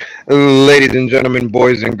Ladies and gentlemen,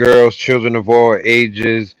 boys and girls, children of all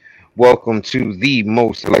ages, welcome to the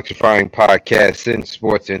most electrifying podcast in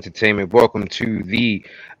sports entertainment. Welcome to the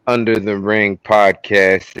Under the Ring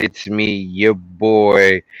podcast. It's me, your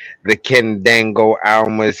boy, the Kendango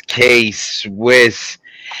Almas K Swiss,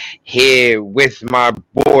 here with my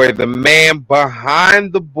boy, the man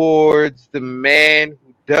behind the boards, the man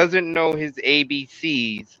who doesn't know his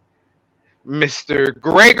ABCs, Mr.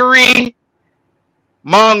 Gregory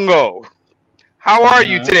Mongo. How are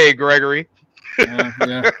you Uh, today, Gregory?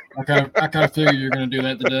 yeah, I kind of figured you were going to do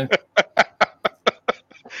that today.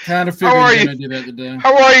 Kind of How figured are you you? were going to do that today.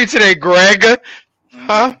 How are you today, Greg?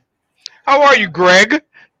 Huh? How are you, Greg?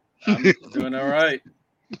 I'm doing all right.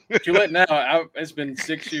 Too late now. It's been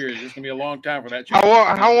 6 years. It's going to be a long time for that. How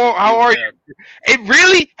are you? It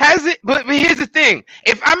really hasn't. But here's the thing.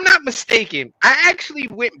 If I'm not mistaken, I actually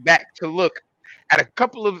went back to look at a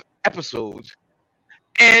couple of episodes,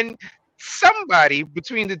 and somebody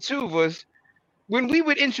between the two of us, when we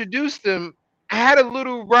would introduce them, had a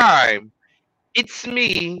little rhyme. It's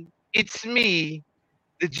me, the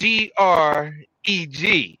Greg.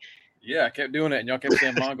 Yeah, I kept doing it, and y'all kept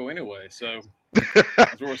saying Mongo anyway. So that's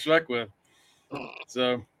what we're stuck with.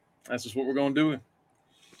 So that's just what we're going to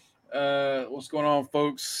do. What's going on,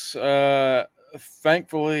 folks?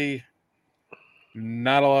 Thankfully,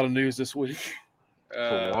 not a lot of news this week.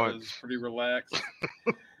 For It once. was pretty relaxed.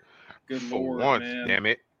 Good For Lord, once, man. damn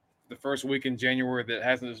it. The first week in January that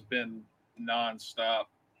hasn't just been nonstop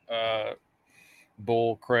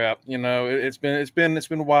bull crap. You know, it's been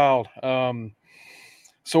wild.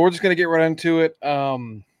 So we're just gonna get right into it.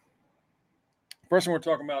 First one we're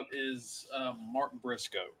talking about is Mark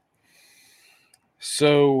Briscoe.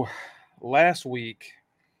 So last week,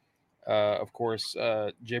 of course,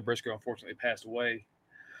 Jay Briscoe unfortunately passed away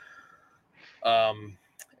in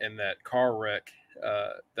that car wreck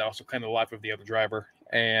that also claimed the life of the other driver.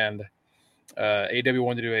 And AW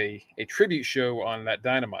wanted to do a tribute show on that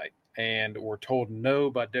Dynamite, and were told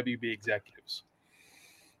no by WB executives.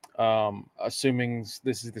 Assuming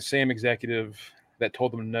this is the same executive that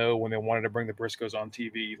told them no when they wanted to bring the Briscoes on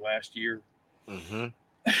TV last year. Mm-hmm.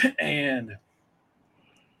 And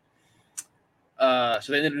so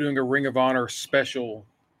they ended up doing a Ring of Honor special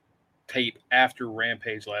tape after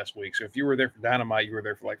Rampage last week. So if you were there for Dynamite, you were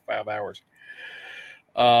there for like 5 hours.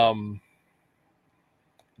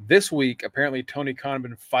 This week, apparently Tony Khan had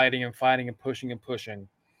been fighting and pushing.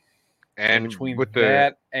 And between with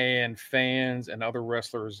that and fans and other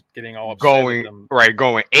wrestlers getting all upset going at them,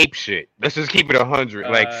 going ape shit. Let's just keep it 100.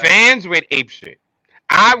 Like Uh, fans went ape shit.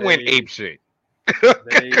 I went they- ape shit.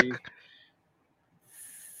 they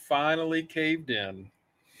finally caved in.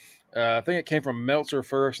 I think it came from Meltzer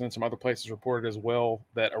first, and then some other places reported as well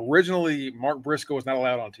that originally Mark Briscoe was not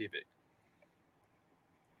allowed on TV.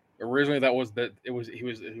 Originally, he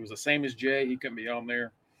was the same as Jay. He couldn't be on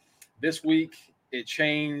there. This week, it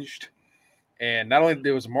changed, and not only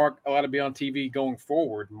was Mark allowed to be on TV going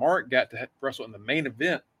forward, Mark got to wrestle in the main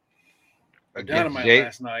event of Dynamite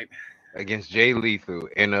last night against Jay Lethal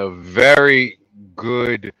in a very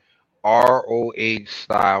good ROH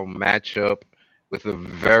style matchup with a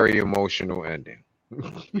very emotional ending.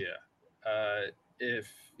 Yeah. If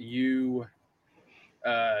you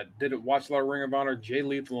didn't watch a lot of Ring of Honor, Jay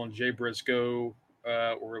Lethal and Jay Briscoe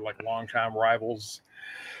were like longtime rivals.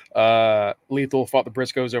 Lethal fought the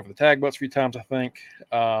Briscoes over the tag belts a few times, I think.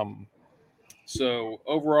 So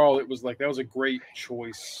overall, it was like that was a great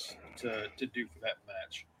choice to do for that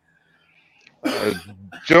match.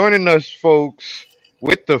 Joining us, folks,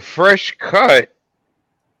 with the fresh cut,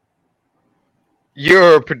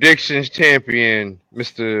 your predictions champion,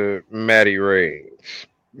 Mr. Matty Reigns.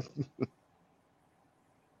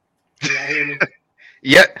 Can y'all hear me?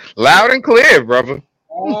 Yeah, loud and clear, brother.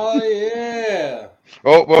 Oh yeah.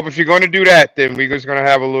 Oh, well, if you're going to do that, then we're just going to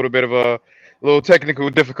have a little bit of a little technical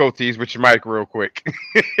difficulties with your mic real quick.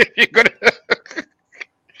 You're gonna...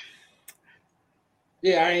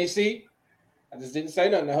 Yeah, I ain't see. I just didn't say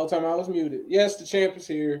nothing the whole time I was muted. Yes, the champ is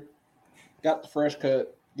here. Got the fresh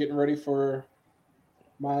cut. Getting ready for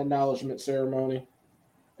my acknowledgement ceremony.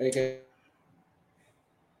 AKA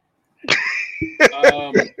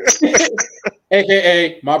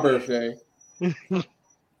my birthday.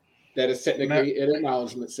 That is technically an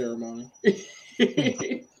acknowledgement ceremony.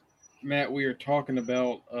 Matt, we are talking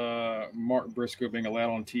about Mark Briscoe being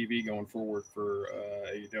allowed on TV going forward for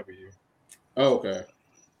AEW. Oh, okay.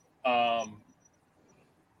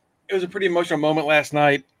 It was a pretty emotional moment last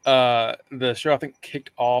night. The show, I think,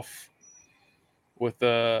 kicked off with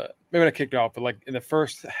maybe not kicked off, but like in the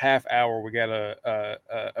first half hour, we got a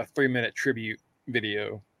 3-minute tribute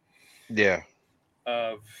video. Yeah.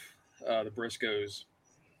 Of the Briscoes,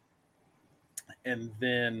 and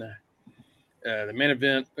then the main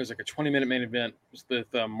event. It was like a 20-minute main event with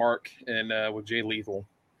Mark and with Jay Lethal,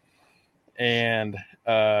 and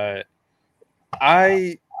I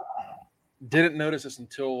didn't notice this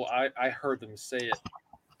until I heard them say it.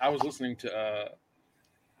 I was listening to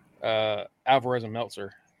Alvarez and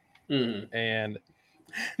Meltzer, and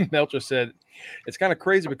Meltzer said it's kind of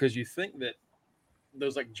crazy because you think that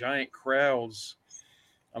those like giant crowds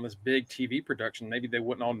on this big TV production, maybe they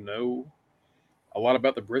wouldn't all know a lot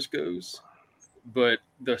about the Briscoes. But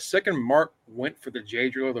the second Mark went for the J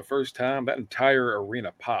Driller the first time, that entire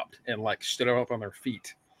arena popped and like stood up on their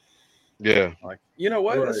feet. Yeah. Like, you know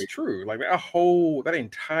what? Right. That's true. Like that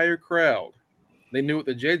entire crowd, they knew what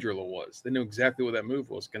the J Driller was. They knew exactly what that move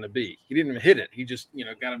was going to be. He didn't even hit it. He just,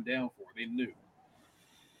 got him down for it. They knew.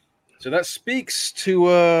 So that speaks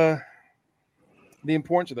to the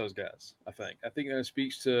importance of those guys, I think. I think that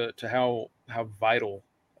speaks to how vital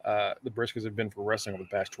the Briscoes have been for wrestling over the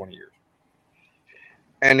past 20 years.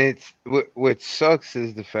 And it's what sucks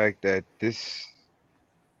is the fact that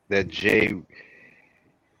Jay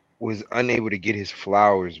was unable to get his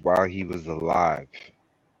flowers while he was alive.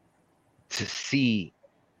 To see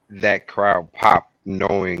that crowd pop,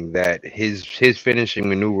 knowing that his finishing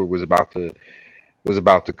maneuver was about to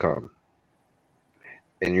come,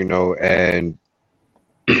 and and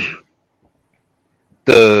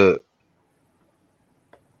the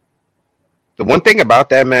one thing about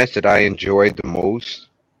that match that I enjoyed the most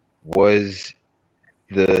was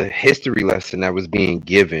the history lesson that was being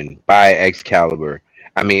given by Excalibur.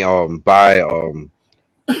 I mean, by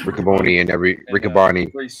Riccaboni and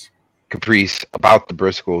Riccaboni Caprice about the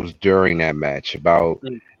Briscoes during that match, about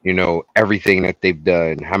everything that they've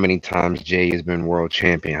done, how many times Jay has been world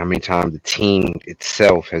champion, how many times the team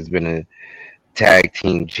itself has been a tag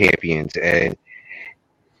team champions, and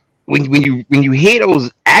when you hear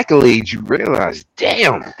those accolades, you realize,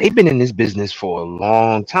 damn, they've been in this business for a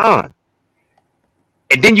long time.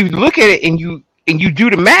 And then you look at it and you do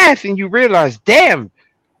the math and you realize, damn,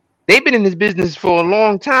 they've been in this business for a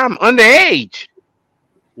long time underage.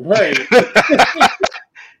 Right.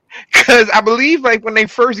 Because I believe like when they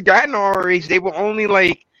first got in ROH, they were only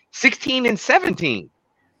like 16 and 17.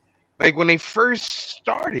 Like when they first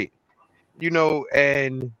started,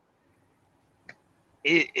 and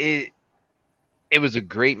it was a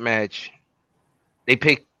great match. They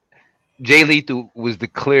picked Jay Lethal was the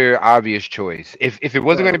clear, obvious choice. If it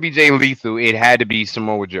wasn't going to be Jay Lethal, it had to be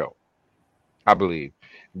Samoa Joe. I believe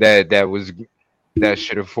that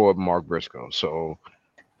should have fought Mark Briscoe. So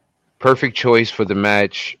perfect choice for the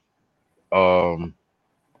match. I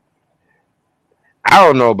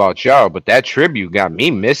don't know about y'all, but that tribute got me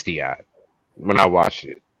misty-eyed when I watched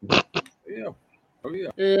it. Yeah. Oh yeah.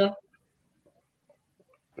 Yeah.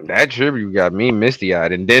 That tribute got me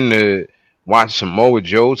misty-eyed, and then to watch Samoa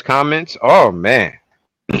Joe's comments. Oh man,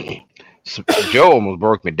 Joe almost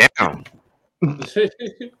broke me down.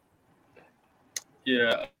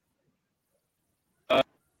 Yeah.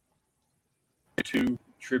 Two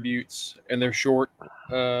tributes in their short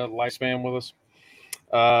lifespan with us,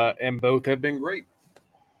 and both have been great.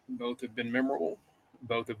 Both have been memorable.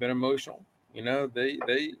 Both have been emotional. They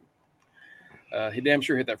he damn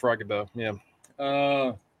sure hit that froggy bow. Yeah.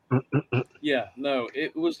 Yeah, no,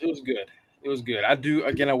 it was good. It was good. I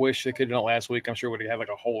wish they could have done it last week. I'm sure we would have had like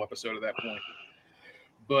a whole episode at that point.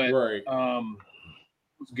 But it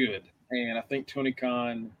was good. And I think Tony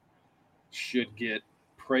Khan should get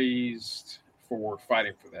praised for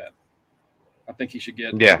fighting for that. I think he should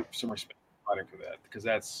get some respect for fighting for that, because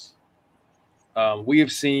that's we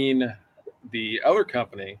have seen the other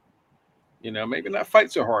company, maybe not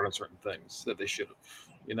fight so hard on certain things that they should have,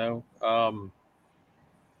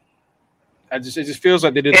 it just feels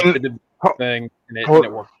like they did the thing and it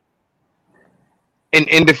worked.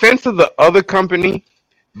 In defense of the other company,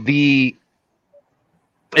 they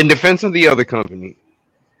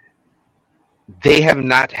have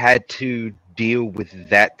not had to deal with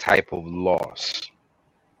that type of loss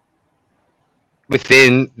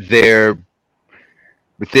within their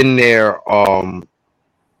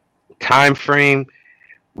time frame,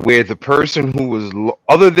 where the person who was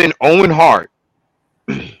other than Owen Hart,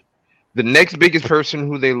 the next biggest person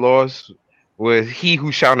who they lost was he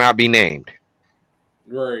who shall not be named.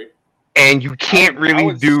 Right. And you can't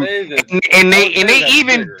really do, and they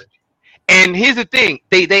even. And here's the thing: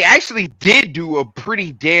 they actually did do a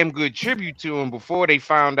pretty damn good tribute to him before they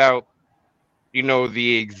found out,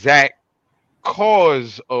 the exact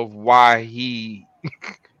cause of why he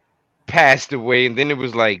passed away. And then it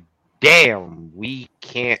was like, damn, we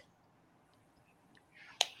can't.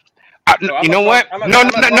 You know what? No.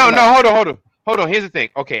 Hold on. Here's the thing.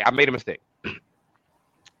 Okay, I made a mistake.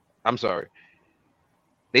 I'm sorry.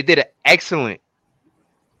 They did an excellent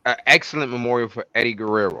memorial for Eddie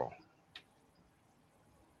Guerrero.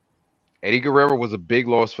 Eddie Guerrero was a big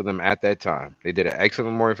loss for them at that time. They did an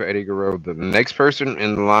excellent memorial for Eddie Guerrero. The next person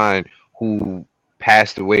in the line who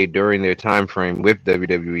passed away during their time frame with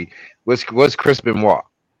WWE was Chris Benoit.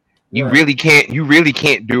 You really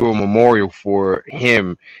can't do a memorial for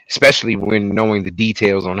him, especially when knowing the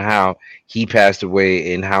details on how he passed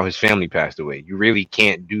away and how his family passed away. You really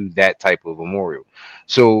can't do that type of memorial.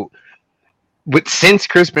 So, but since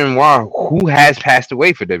Chris Benoit, who has passed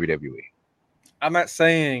away for WWE? I'm not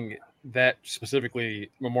saying that specifically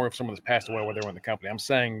memorial for someone that's passed away while they were in the company. I'm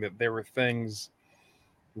saying that there were things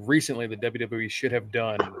recently that WWE should have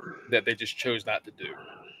done that they just chose not to do.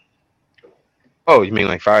 Oh, you mean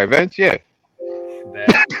like 5 events? Yeah.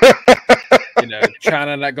 That,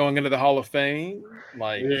 China not going into the Hall of Fame.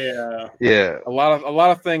 Like, yeah. A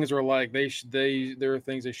lot of things are like there are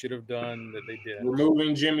things they should have done that they did.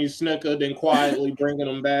 Removing Jimmy Snuka, then quietly bringing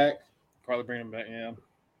him back. Yeah.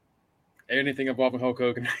 Anything involving Hulk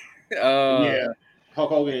Hogan. Hulk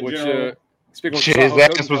Hogan in general. His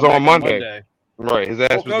ass was on Monday. Right, his ass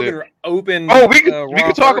Hulk was Hogan there. Open. Oh, we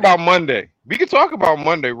could talk about Monday. We could talk about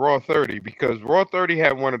Monday, Raw 30, because Raw 30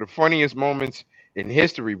 had one of the funniest moments in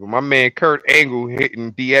history. But my man Kurt Angle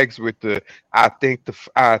hitting DX with the I think the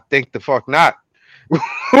fuck not.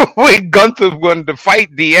 When Gunther wanted to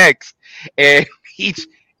fight DX, and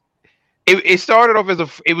it started off as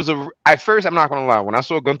at first, I'm not gonna lie, when I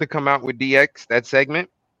saw Gunther come out with DX, that segment,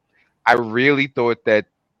 I really thought that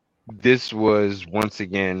this was once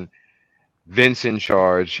again Vince in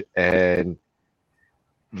charge and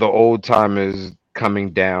the old timers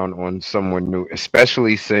coming down on someone new,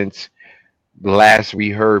 especially since last we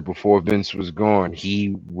heard before Vince was gone,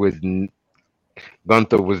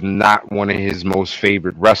 Gunther was not one of his most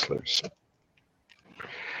favorite wrestlers.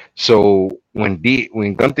 So when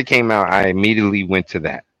Gunther came out, I immediately went to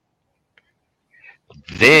that.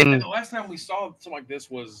 Then the last time we saw something like this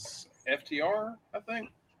was FTR, I think.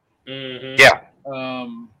 Mm-hmm. Yeah.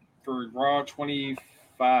 For Raw 25,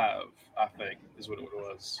 I think is what it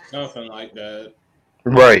was. Something like that.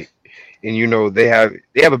 Right. And they have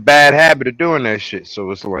a bad habit of doing that shit.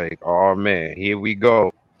 So it's like, oh man, here we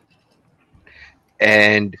go.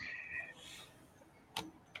 And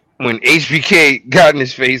when HBK got in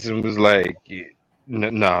his face and was like,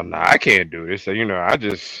 no, I can't do this. So,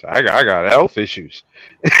 I got health issues.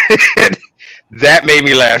 That made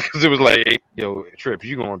me laugh because it was like, hey, yo, Trips,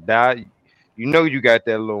 you gonna die. You got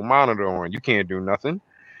that little monitor on. You can't do nothing.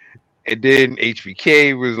 And then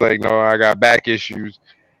HBK was like, no, I got back issues.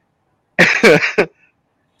 And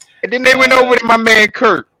then they went over to my man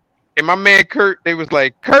Kurt. And my man Kurt, they was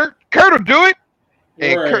like, Kurt will do it.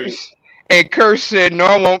 And Kurt said, no,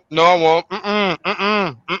 I won't.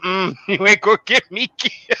 You ain't gonna get me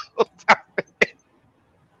killed.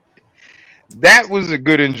 That was a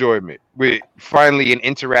good enjoyment with finally an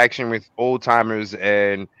interaction with old timers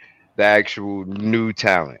and the actual new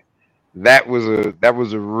talent. That was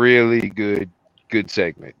a really good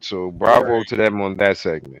segment. So bravo to them on that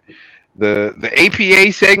segment. The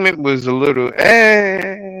APA segment was a little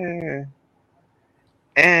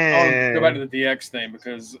I'll go back to the DX thing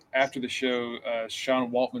because after the show,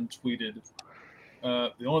 Sean Waltman tweeted,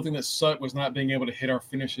 the only thing that sucked was not being able to hit our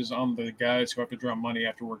finishes on the guys who have to draw money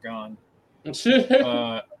after we're gone.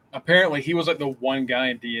 Apparently, he was like the one guy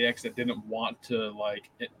in DX that didn't want to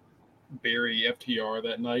bury FTR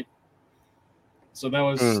that night. So that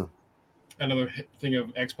was another thing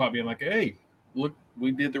of X-Pac being like, hey, look,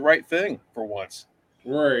 we did the right thing for once.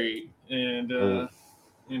 Right. And,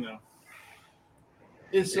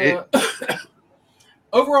 it's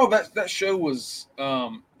overall that show was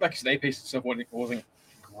like I said, APA stuff wasn't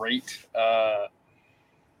great.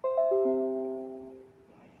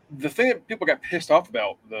 The thing that people got pissed off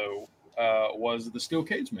about though was the steel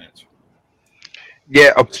cage match.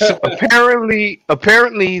 Yeah, apparently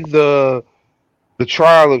the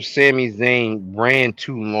trial of Sami Zayn ran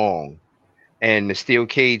too long, and the steel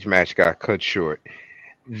cage match got cut short.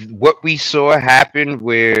 What we saw happen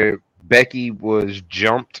where Becky was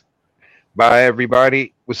jumped by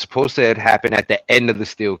everybody was supposed to have happened at the end of the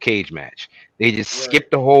steel cage match. They just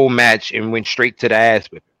skipped the whole match and went straight to the ass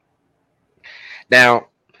whipping. Now,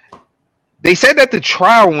 they said that the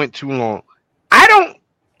trial went too long. I don't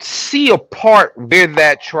see a part where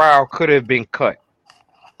that trial could have been cut.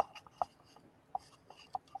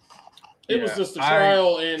 It was just the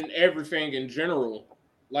trial and everything in general.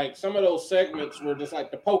 Like some of those segments were just like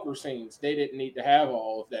the poker scenes. They didn't need to have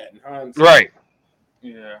all of that in hindsight. Right.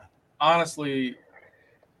 Yeah. honestly,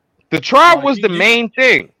 The trial like, was the main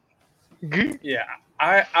thing. yeah,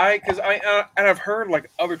 because and I've heard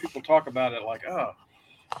like other people talk about it, like, oh,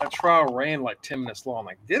 that trial ran like 10 minutes long.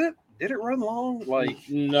 Like, did it? Did it run long? Like,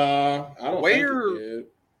 nah, I don't think it did.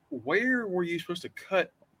 Where were you supposed to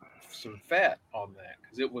cut some fat on that?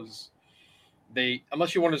 Because it was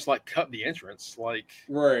unless you want to just like cut the entrance, like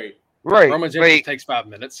Right. Roman's entrance takes 5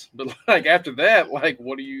 minutes, but like after that, like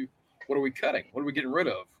what are we cutting? What are we getting rid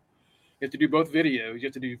of? You have to do both videos. You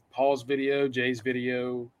have to do Paul's video, Jay's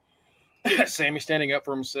video, Sammy standing up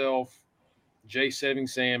for himself, Jay saving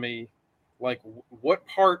Sammy. Like, what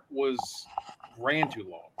part ran too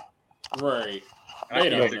long? Right. They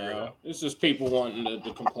don't know. It's just people wanting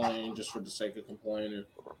to complain just for the sake of complaining.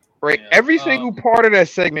 Right. Yeah. Every single part of that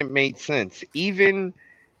segment made sense. Even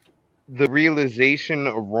the realization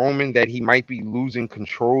of Roman that he might be losing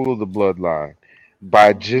control of the bloodline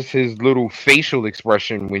by just his little facial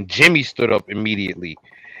expression when Jimmy stood up immediately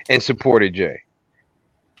and supported Jay.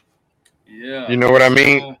 Yeah. You know what I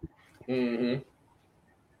mean?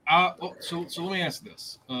 So let me ask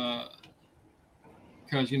this.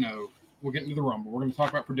 Because, we'll get into the Rumble. We're going to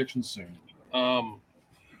talk about predictions soon.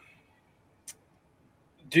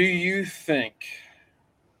 Do you think,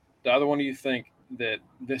 the other one of you think that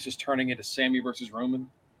this is turning into Sammy versus Roman?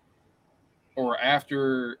 Or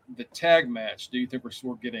after the tag match, do you think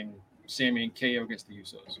we're getting Sammy and KO against the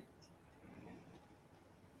Usos?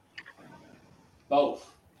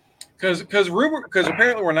 Both. Because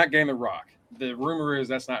apparently we're not getting The Rock. The rumor is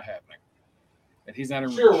that's not happening. And he's not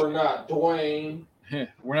in Sure, we're not. Dwayne.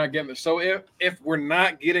 We're not getting it. So if we're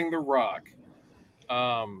not getting The Rock,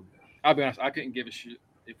 I'll be honest, I couldn't give a shit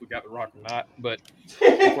if we got The Rock or not. But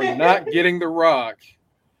if we're not getting The Rock,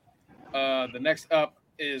 the next up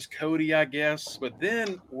is Cody, I guess. But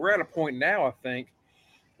then we're at a point now, I think,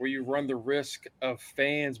 where you run the risk of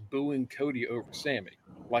fans booing Cody over Sammy,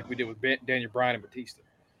 like we did with Daniel Bryan and Batista.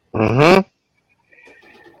 Mm-hmm.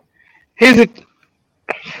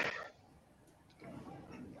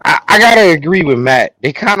 I gotta agree with Matt.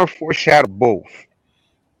 They kind of foreshadowed both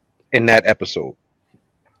in that episode.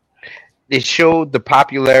 It showed the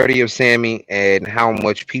popularity of Sammy and how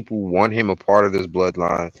much people want him a part of this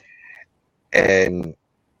bloodline, and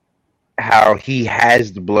how he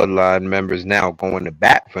has the bloodline members now going to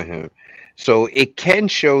bat for him. So it can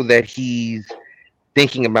show that he's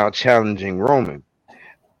thinking about challenging Roman.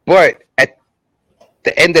 But at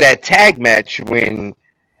the end of that tag match, when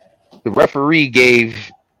the referee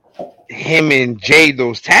gave him and Jay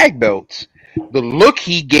those tag belts, the look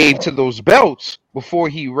he gave to those belts before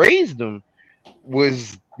he raised them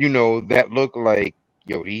was, that look like,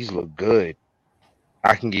 yo, these look good.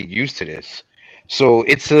 I can get used to this. So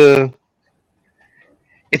it's a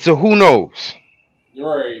who knows.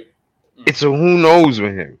 Right. It's a who knows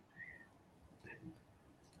with him.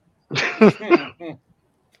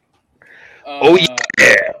 Oh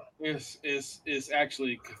yeah. It's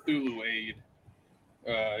actually Cthulhu Aid.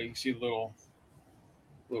 You can see little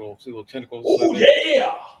tentacles. Oh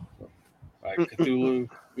yeah. Like Cthulhu,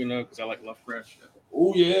 because I like Lovecraft shit.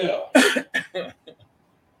 Oh yeah.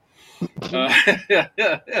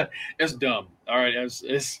 It's dumb. All right,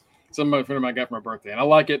 it's some friend of mine got for my birthday, and I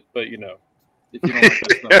like it, but if you don't like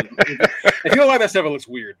that stuff, if you don't like that stuff, it looks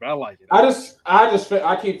weird. But I like it.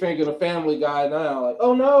 I keep thinking of Family Guy now. Like,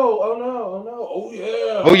 oh no, oh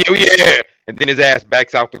yeah, oh yeah, and then his ass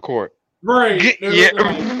backs out the court. Right. Yeah.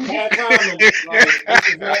 Bad timing. This is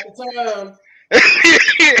not the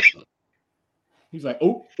time. He's like,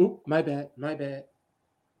 oh, my bad.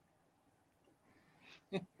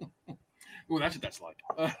 Ooh, that's what that's like.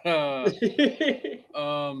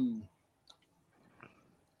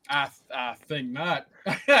 I think not.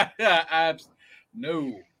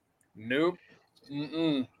 Nope.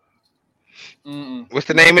 What's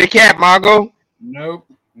the name of the cat, Margo? Nope.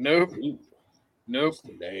 What's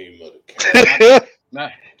the name of the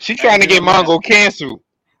cat? She's trying to get Mongo canceled.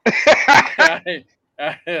 I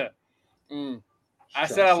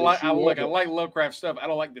said I like Lovecraft stuff. I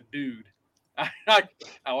don't like the dude. I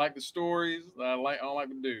like the stories. I don't like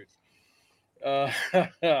the dude.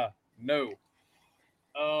 No.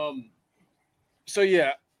 So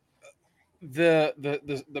yeah,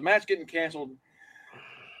 the match getting canceled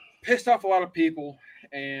pissed off a lot of people,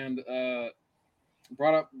 and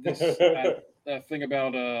brought up this thing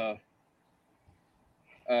about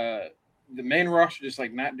the main roster just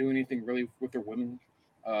like not doing anything really with their women.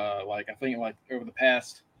 Like I think like over the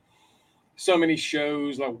past so many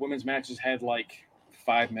shows, like women's matches had like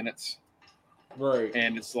 5 minutes, right?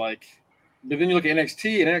 And it's like, but then you look at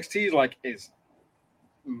NXT, and NXT is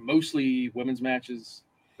mostly women's matches,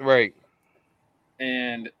 right?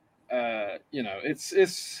 And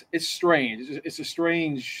it's strange. It's a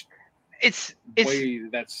strange It's way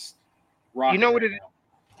that's rocking you know what right it now.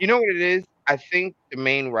 you know what it is. I think the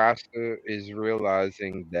main roster is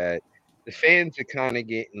realizing that the fans are kind of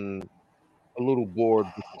getting a little bored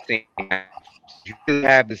with the same matches. You really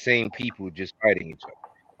have the same people just fighting each other.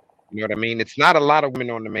 You know what I mean? It's not a lot of women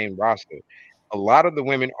on the main roster. A lot of the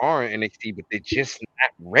women are in NXT, but they're just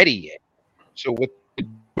not ready yet. So what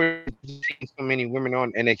we're seeing so many women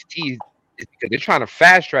on NXT is because they're trying to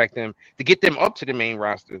fast track them to get them up to the main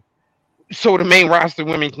roster, so the main roster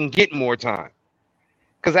women can get more time.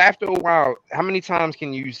 Because after a while, how many times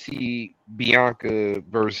can you see Bianca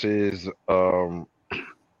versus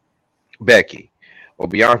Becky, or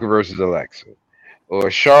Bianca versus Alexa,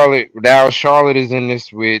 or Charlotte? Now Charlotte is in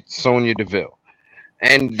this with Sonya Deville,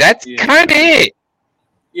 and that's Yeah. kind of it.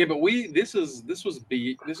 Yeah, but this is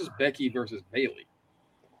Becky versus Bailey,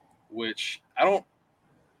 which I don't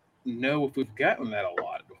know if we've gotten that a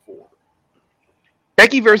lot before.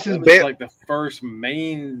 Becky versus That was Bailey. like the first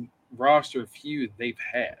main roster feud they've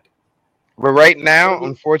had. But right now,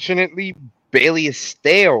 unfortunately, Bailey is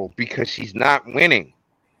stale because she's not winning.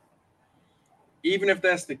 Even if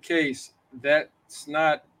that's the case, that's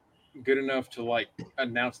not good enough to like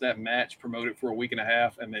announce that match, promote it for a week and a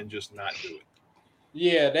half, and then just not do it.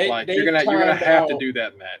 Yeah, Like you're gonna have to do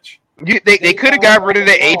that match. They could have got rid of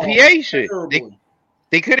the timed out APA shit. terribly.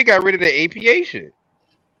 They could have got rid of the APA shit.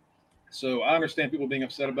 So I understand people being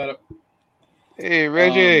upset about it. Hey,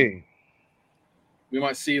 Reggie. We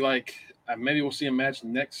might see like maybe we'll see a match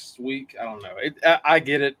next week. I don't know. I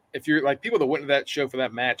get it. If you're like people that went to that show for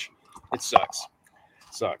that match, it sucks.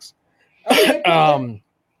 Sucks. I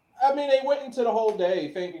mean, they went into the whole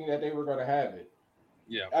day thinking that they were going to have it.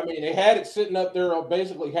 Yeah. I mean, they had it sitting up there,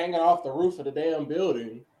 basically hanging off the roof of the damn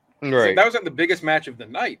building. Right. So that was like the biggest match of the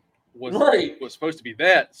night. Was supposed to be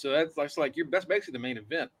that. So that's like that's basically the main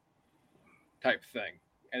event type thing.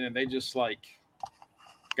 And then they just like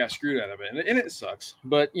got screwed out of it, and it sucks.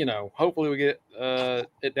 But you know, hopefully we get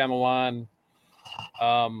it down the line.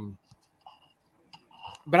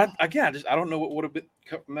 But I don't know what would have been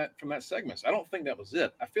cut from that segment. So I don't think that was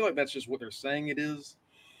it. I feel like that's just what they're saying it is,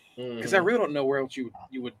 because I really don't know where else you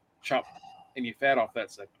would chop any fat off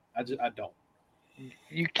that segment. I don't.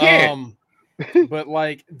 You can't. But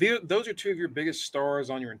like those are two of your biggest stars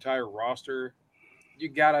on your entire roster. You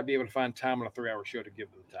gotta be able to find time on a 3-hour show to give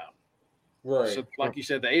them time. Right. So, like you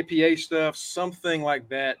said, the APA stuff, something like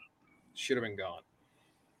that, should have been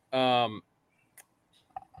gone.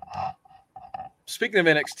 Speaking of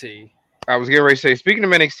NXT, I was getting ready to say, speaking of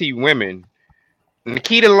NXT women,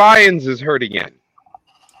 Nikita Lyons is hurt again.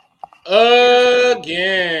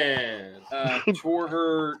 tore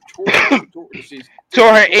her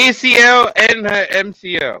ACL and her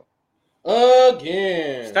MCL.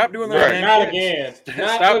 Again. Stop doing that. Right. Not again.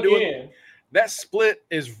 Stop again. That split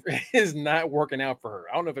is not working out for her.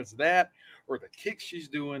 I don't know if it's that or the kicks she's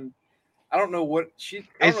doing. I don't know what she.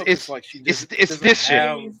 It's this shit.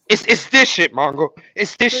 It's this shit, Mongo.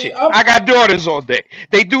 It's this shit. I got daughters all day.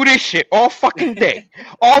 They do this shit all fucking day.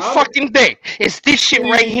 Fucking day. It's this shit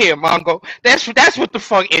right here, Mongo. That's what the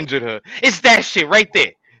fuck injured her. It's that shit right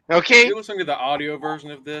there. Okay. You're listening to the audio version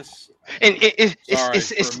of this, and it's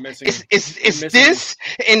this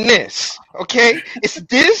and this. Okay, it's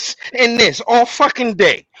this and this all fucking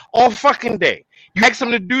day. You ask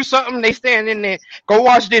them to do something, they stand in there. Go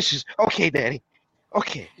wash dishes. Okay, daddy.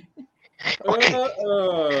 Okay.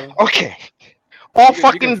 Okay. All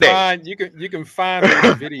fucking day. You can find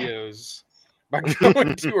those videos by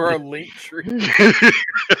going to our link tree.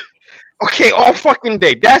 Okay, all fucking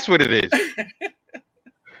day. That's what it is.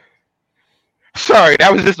 Sorry,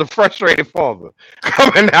 that was just a frustrated father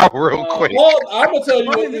coming out real quick. Well, I'm gonna tell you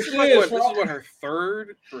what this is. This is what her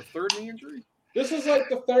third knee injury. This is like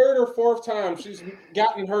the third or fourth time she's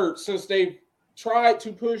gotten hurt since they tried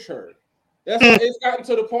to push her. It's gotten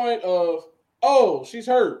to the point of, oh, she's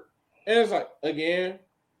hurt, and it's like again,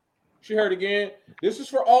 she hurt again. This is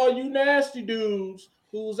for all you nasty dudes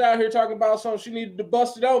who's out here talking about something she needed to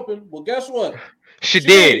bust it open. Well, guess what? She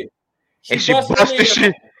did. She busted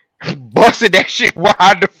shit. Busted that shit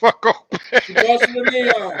wide the fuck open. She busted the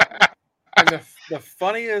knee on. And the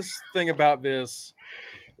funniest thing about this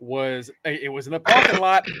was it was in the parking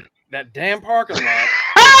lot. That damn parking lot.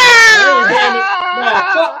 Nah,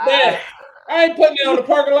 fuck that. I ain't putting it on the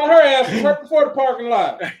parking lot. Her ass was right before the parking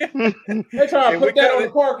lot. They trying to put that on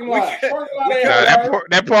the parking lot.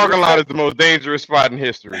 That parking lot is the most dangerous spot in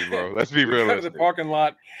history, bro. Let's be realistic. The parking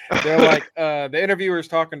lot. They're like the interviewer is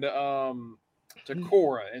talking to to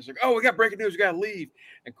Cora, and it's like, "Oh, we got breaking news. We got to leave."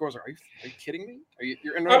 And Cora's like, "Are you kidding me?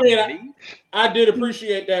 You're interrupting me?" I did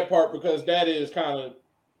appreciate that part because that is kind of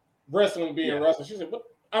wrestling being wrestling. She said, "But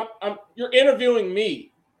you're interviewing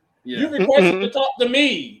me. You requested to talk to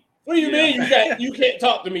me. What do you mean you can't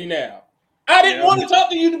talk to me now? I didn't want to talk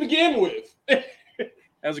to you to begin with."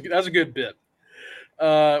 That's a good bit.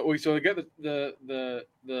 So we get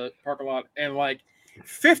the parking lot, and like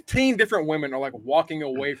 15 different women are like walking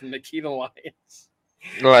away from Nikita Lyons.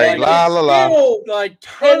 Like la la la. Like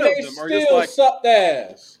ton of them are just like sucked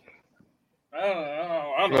ass. I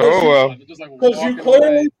don't know. Oh well. Because you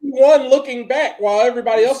clearly won looking back while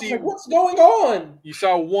everybody else is like, "What's going on?" You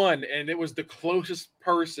saw one, and it was the closest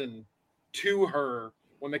person to her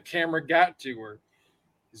when the camera got to her.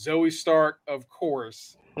 Zoe Stark, of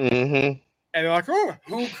course. Mm-hmm. And they're like, "Oh,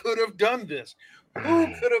 who could have done this? Who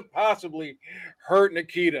could have possibly hurt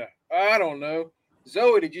Nikita? I don't know.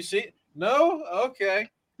 Zoe, did you see it? No? Okay.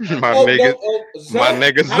 My nigga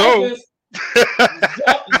Zoe.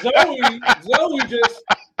 Zoe just,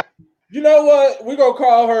 you know what? We're going to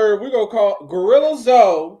call Gorilla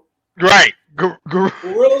Zoe. Right.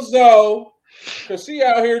 Gorilla Zoe. Because she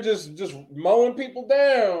out here just mowing people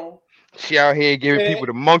down. She out here giving people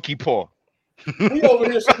the monkey paw. We over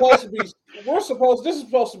here this is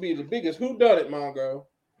supposed to be the biggest whodunit, Mongo.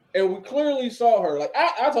 And we clearly saw her. Like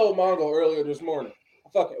I told Mongo earlier this morning.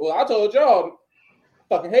 I told y'all I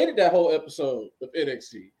fucking hated that whole episode of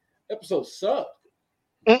NXT. Episode sucked.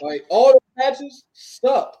 Like all the matches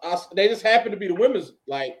sucked. They just happened to be the women's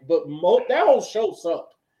but that whole show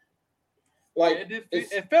sucked. Like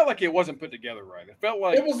it felt like it wasn't put together right. It felt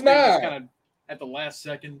like it was not kind of at the last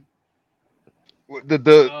second.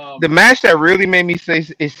 The match that really made me say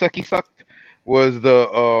it sucked was the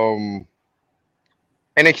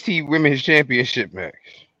NXT Women's Championship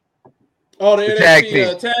match. Oh, the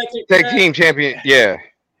NXT tag team champion, yeah.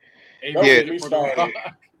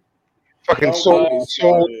 Fucking Soul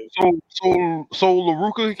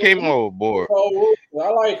LaRuca came on board. I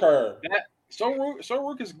like her. Soul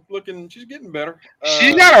Ruka is looking. She's getting better.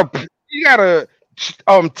 She got a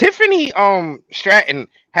Tiffany Stratton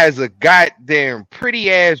has a goddamn pretty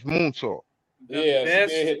ass moonsault. The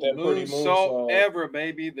best hit that moonsault ever,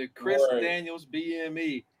 baby. The Chris Daniels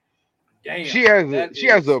BME. Damn. She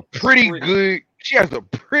has a pretty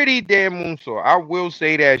damn moonsault. I will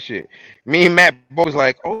say that shit. Me and Matt both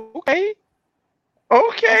like, okay.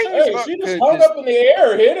 Hey, she just hung up in the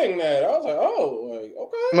air hitting that. I was like,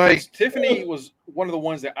 okay. Like Tiffany was one of the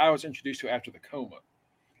ones that I was introduced to after the coma.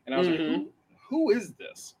 And I was like, who is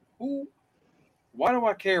this? Why do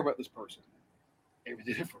I care about this person? Maybe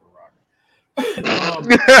did it for The Rock.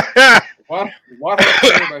 Why do I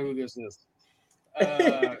care about who this is?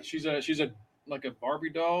 She's a like a Barbie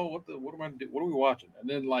doll. What are we watching? And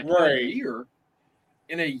then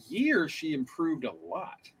in a year she improved a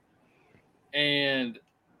lot. And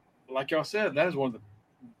like y'all said, that's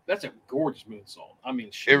a gorgeous moonsault. I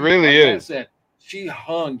mean, it really is. Said, she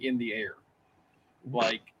hung in the air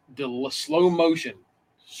like the slow motion.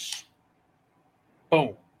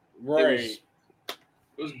 Boom. Right.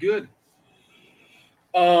 It was good.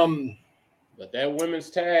 But that women's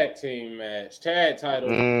tag title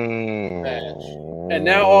match. And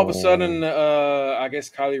now all of a sudden, I guess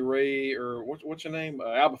Kylie Ray or what's her name?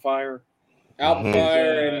 Alba Fire. Alba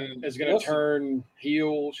Fire is going to turn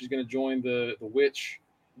heel. She's going to join the Witch.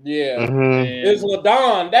 Yeah. Isla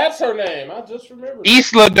Dawn. That's her name. I just remembered.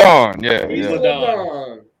 Isla Dawn. Yeah. Isla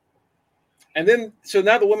Dawn. And then, so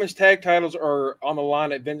now the women's tag titles are on the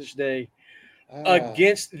line at Vengeance Day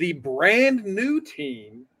against the brand new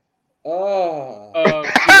team of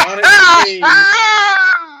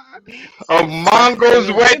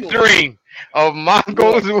Mongo's wet dream.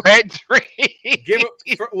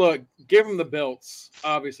 Give them the belts.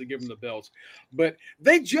 Obviously, give them the belts. But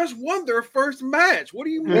they just won their first match. What do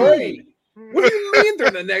you mean? What do you mean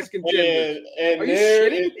they're the next contender? Are you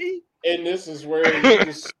shitting me? And this is where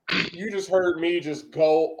you just heard me just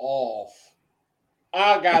go off.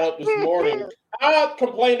 I got up this morning. I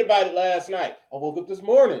complained about it last night. I woke up this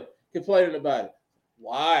morning complaining about it.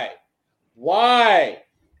 Why?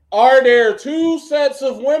 Are there two sets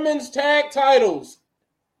of women's tag titles?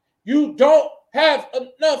 You don't have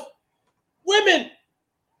enough women.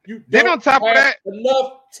 Then on top of that,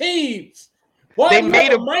 enough teams. Why they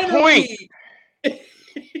made a point.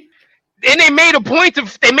 And they made a point to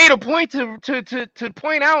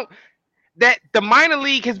point out that the minor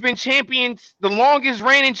league has been champions, the longest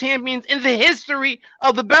reigning champions in the history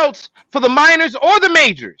of the belts for the minors or the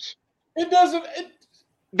majors. It doesn't.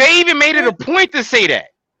 They even made it a point to say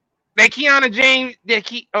that Kiana James,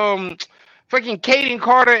 fucking Kaden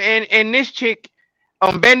Carter and this chick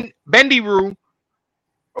Bendy Roo.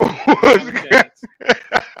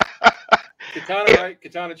 Katana, right?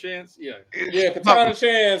 Katana Chance, yeah. Yeah, Katana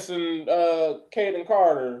Chance and Kaden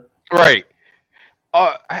Carter. Right.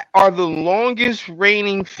 Are the longest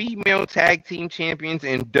reigning female tag team champions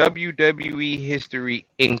in WWE history,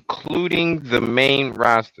 including the main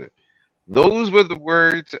roster. Those were the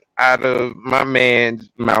words out of my man's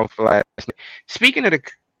mouth last night. Speaking of the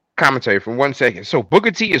commentary for 1 second, so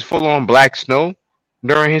Booker T is full on Black Snow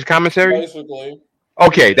during his commentary? Basically.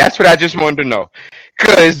 Okay, that's what I just wanted to know.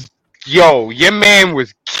 Because, yo, your man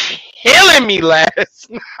was killing me last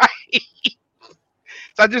night.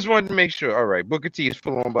 So I just wanted to make sure. All right, Booker T is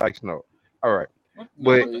full on Black Snow. All right,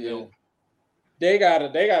 but they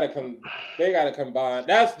gotta combine.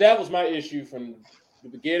 That was my issue from the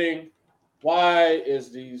beginning. Why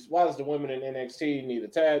does the women in NXT need the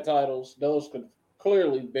tag titles? Those could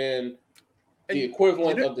clearly been the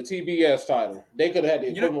equivalent of the TBS title. They could have had the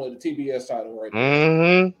equivalent of the TBS title right now.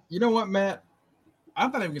 Mm-hmm. You know what, Matt? I'm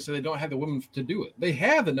not even gonna say they don't have the women to do it. They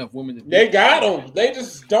have enough women to do They it. got them. They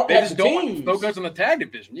just don't They have just the don't teams. focus on the tag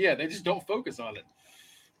division. Yeah, they just don't focus on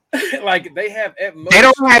it. Like they have at most. They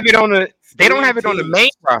don't have it on the. They don't have it on the main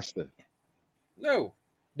roster. No,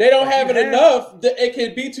 They don't Like, have you it have- enough that it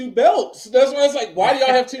could be 2 belts. That's why it's like, why do y'all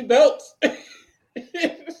have 2 belts?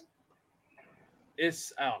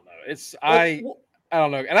 it's I don't know. It's I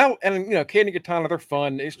don't know. And you know, Kane and Katana, they're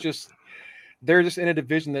fun. It's just they're just in a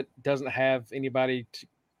division that doesn't have anybody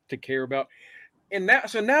to care about. And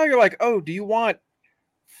now you're like, oh, do you want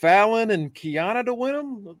Fallon and Kiana to win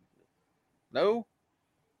them? No,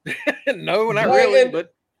 no, not Like, really. and-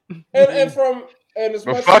 But and as Well,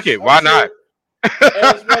 much fuck as, it, why I'm not? sure- and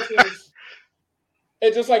as much as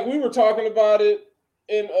it's just like we were talking about it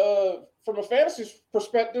in from a fantasy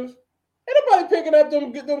perspective, ain't nobody picking up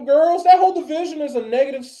them girls. That whole division is a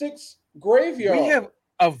 -6 graveyard. we have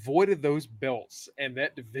avoided those belts and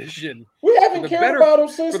that division We haven't for the cared better- about them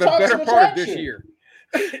since for the Toxic better part of Attraction. this year.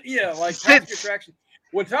 Yeah, like Since- Toxic Attraction.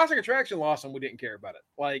 When Toxic Attraction lost them, we didn't care about it.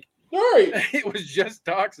 Like Right. it was just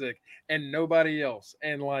Toxic and nobody else.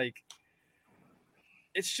 And like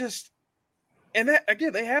it's just and that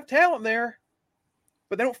again, they have talent there,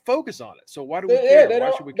 but they don't focus on it. So why do we care?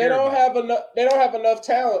 Why should we care? They don't about have enough. They don't have enough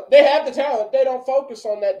talent. They have the talent. They don't focus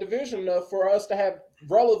on that division enough for us to have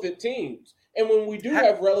relevant teams. And when we do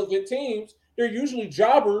have relevant teams, they're usually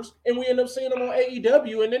jobbers, and we end up seeing them on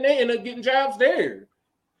AEW, and then they end up getting jobs there.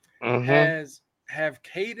 Mm-hmm. Have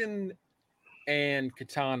Caden and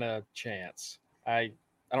Katana chance? I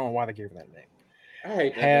don't know why they gave her that name. I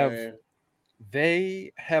hate that. Have- Man.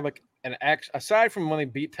 They have like an action aside from when they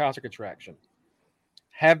beat Toxic Attraction.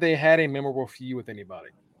 Have they had a memorable feud with anybody?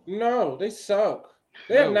 No, they suck.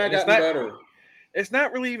 They have No, not and it's gotten not- better. It's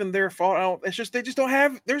not really even their fault. It's just they just don't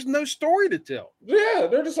have. There's no story to tell. Yeah,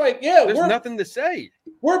 they're just like, yeah, There's nothing to say.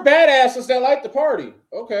 we're badasses that like to party.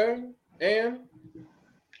 Okay, and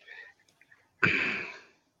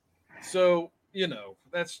So you know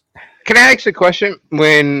that's Can I ask a question?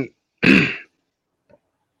 When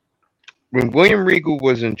William Regal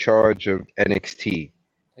was in charge of NXT,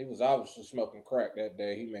 he was obviously smoking crack that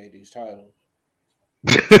day. He made these titles.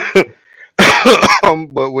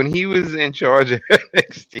 but when he was in charge of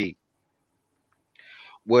NXT,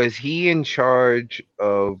 was he in charge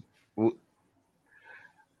of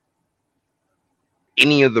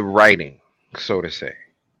any of the writing, so to say,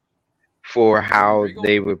 for how Regal?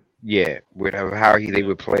 they would, whatever how they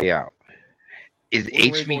would play out? Is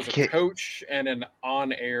William Regal was a HBK? coach and an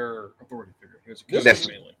on-air authority figure. He was a This coach is-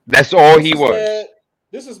 mainly. That's all he was.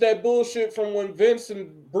 This is that bullshit from when Vince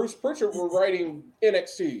and Bruce Pritchard were writing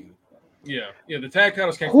NXT. Yeah. The tag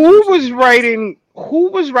titles came. Who was writing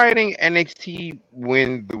NXT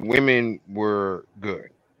when the women were good?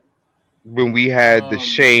 When we had the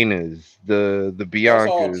Shaynas, the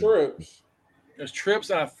That's all Biancas. trips. There's Trips,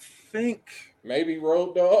 and I think Maybe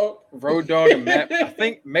Road Dogg. Road Dogg and Matt. I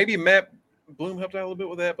think maybe Matt Bloom helped out a little bit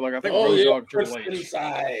with that, but like I think Road Dogg, Triple H.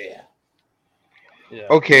 Inside. Yeah.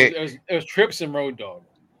 Okay. It was Trips and Road Dogg.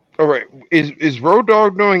 All right. Is Road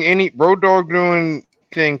Dogg doing anything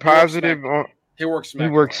positive? He works SmackDown. He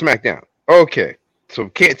works SmackDown. Okay. So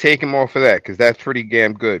can't take him off of that because that's pretty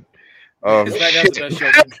damn good. SmackDown's the best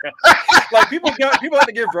show. Like people have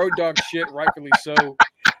to give Road Dogg shit, rightfully so.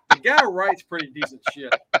 The guy writes pretty decent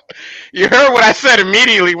shit. You heard what I said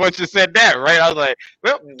immediately once you said that, right? I was like,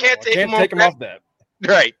 well, can't take him off that.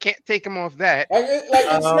 Right, can't take him off that.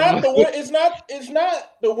 It's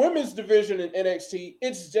not the women's division in NXT.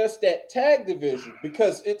 It's just that tag division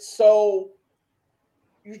because it's so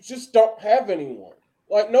you just don't have anyone.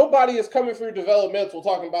 Like nobody is coming through developmental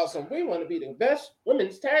talking about we want to be the best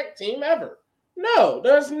women's tag team ever. No,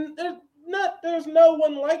 there's no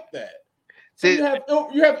one like that. So you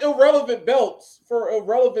have irrelevant belts for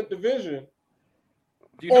irrelevant division.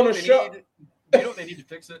 Do you know what they need? Do you know what they need to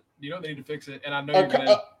fix it? Do you know what they need to fix it? And I know you're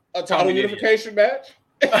gonna a title unification match.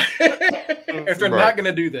 If they're not going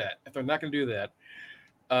to do that,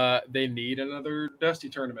 they need another Dusty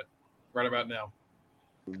tournament right about now.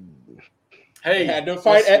 Hey, they had to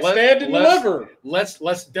fight at Stand and Deliver.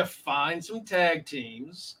 Let's define some tag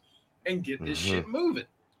teams and get this shit moving.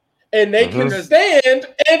 And they can stand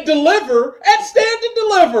and deliver at Stand and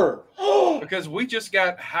Deliver. Because we just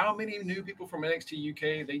got how many new people from NXT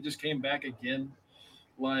UK? They just came back again.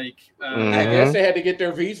 Like I guess they had to get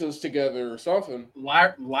their visas together or something.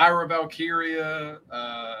 Lyra Valkyria,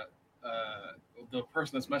 the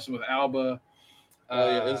person that's messing with Alba.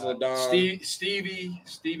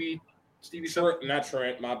 Stevie. Not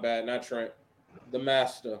Trent. My bad. Not Trent. The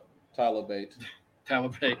Master, Tyler Bates.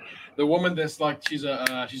 The woman that's like she's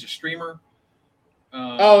a streamer.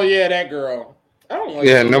 That girl. I don't like.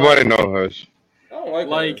 Yeah, nobody knows her. I don't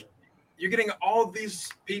like her. You're getting all these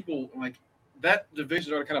people like. That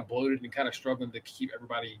division are kind of bloated and kind of struggling to keep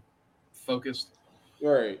everybody focused.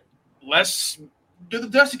 Right. Let's do the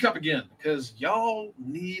Dusty Cup again because y'all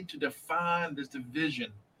need to define this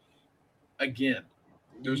division again.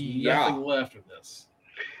 There's nothing left of this.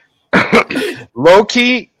 Low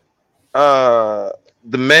key, the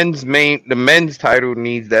men's title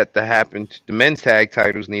needs that to happen. The men's tag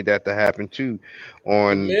titles need that to happen too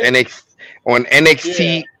on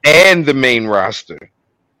NXT and the main roster.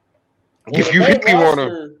 Well, if you really want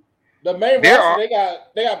to, the main roster,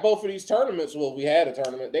 they got both of these tournaments. Well, we had a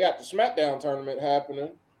tournament. They got the SmackDown tournament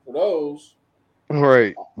happening for those.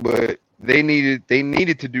 Right, but they needed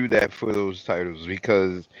to do that for those titles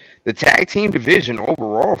because the tag team division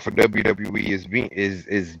overall for WWE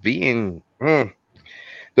is being the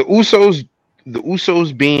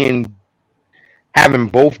Usos being having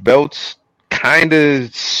both belts kind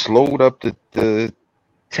of slowed up the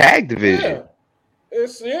tag division. Yeah.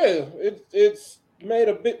 It's made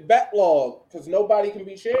a bit backlog because nobody can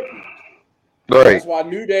be champion. Right. That's why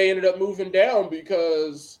New Day ended up moving down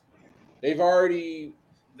because they've already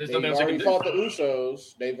fought the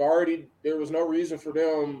Usos. There was no reason for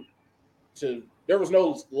them to. There was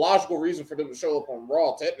no logical reason for them to show up on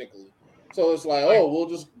Raw technically. So it's like, we'll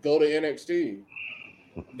just go to NXT.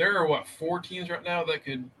 There are 4 teams right now that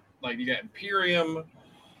could you got Imperium.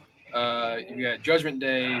 You got Judgment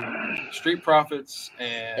Day, Street Profits,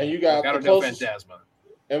 and you got the closest, Phantasma.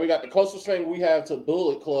 And we got the closest thing we have to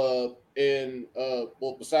Bullet Club in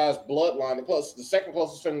besides Bloodline, the second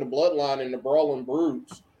closest thing to Bloodline in the Brawling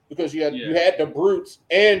Brutes, because you had the Brutes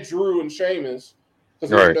and Drew and Sheamus,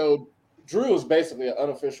 because even though Drew is basically an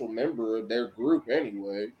unofficial member of their group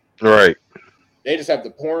anyway. Right. They just have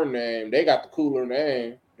the porn name. They got the cooler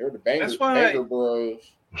name. They're the Banger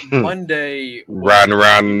Bros. Monday riding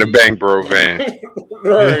around in the Bang Bro van.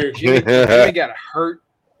 Right. Jimmy got hurt.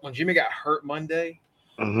 When Jimmy got hurt Monday,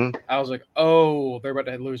 I was like, they're about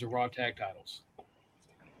to lose the Raw tag titles.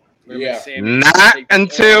 Yeah. Not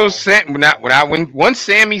until once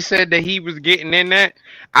Sammy said that he was getting in that,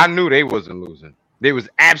 I knew they wasn't losing. There was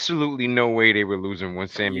absolutely no way they were losing when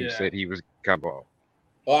Sammy said he was come off.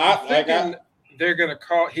 Well,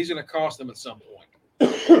 he's gonna cost them at some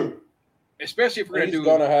point. Especially if we're going to do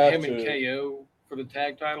him and KO for the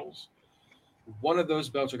tag titles, one of those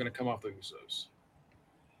belts are going to come off the Usos.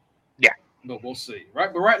 Yeah. But we'll see.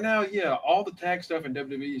 Right. But right now, all the tag stuff in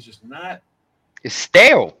WWE is just not. It's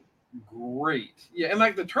stale. Great. Yeah. And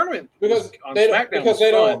the tournament on SmackDown was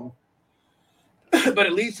fun. But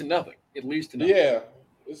it leads to nothing. Yeah.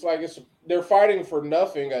 It's like they're fighting for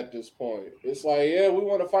nothing at this point. It's like, we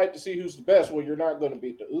want to fight to see who's the best. Well, you're not going to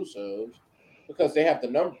beat the Usos. Because they have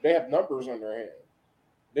numbers on their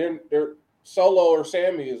hand. They're Solo or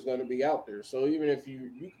Sammy is going to be out there. So even if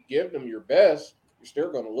you give them your best, you're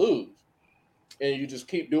still going to lose. And you just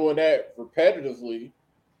keep doing that repetitively.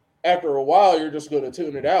 After a while, you're just going to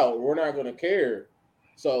tune it out. We're not going to care.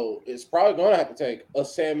 So it's probably going to have to take a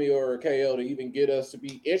Sammy or a KO to even get us to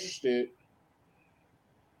be interested.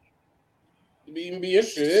 To even be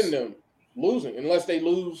interested in them losing, unless they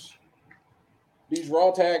lose these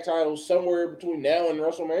Raw tag titles somewhere between now and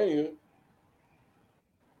WrestleMania.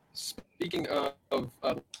 Speaking of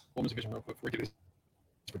women's division, real quick, before we do these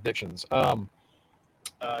predictions,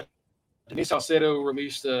 Denise Salcedo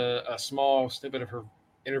released a small snippet of her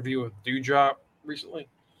interview with Doudrop recently.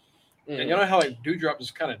 Mm-hmm. And you know how Doudrop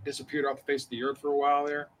just kind of disappeared off the face of the earth for a while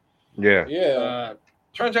there? Yeah.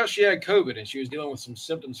 Turns out she had COVID and she was dealing with some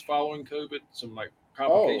symptoms following COVID, some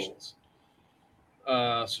complications.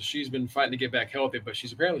 So she's been fighting to get back healthy, but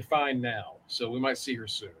she's apparently fine now. So we might see her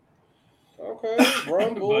soon. Okay,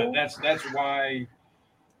 Rumble. But that's why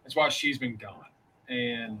she's been gone.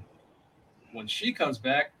 And when she comes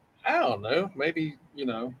back, I don't know. Maybe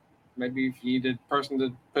if you need a person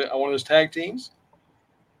to put on one of those tag teams.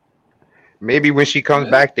 Maybe when she comes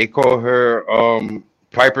back, they call her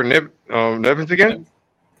Piper Nevins again.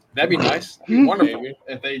 That'd be nice. That'd be wonderful.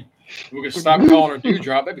 If we could stop calling her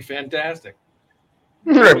Dewdrop, that'd be fantastic.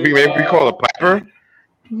 Maybe we call her Piper.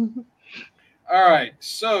 All right.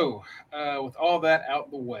 So, with all that out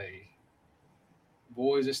the way,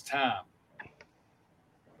 boys, it's time.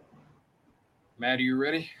 Matt, are you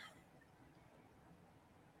ready?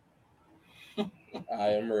 I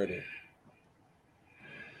am ready.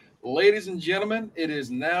 Ladies and gentlemen, it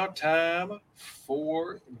is now time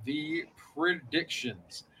for the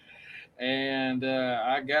predictions. And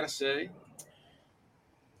I got to say,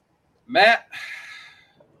 Matt.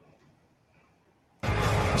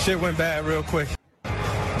 Shit went bad real quick.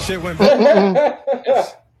 Shit went bad.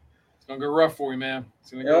 It's gonna go rough for you, man.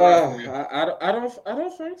 It's gonna go rough for you. I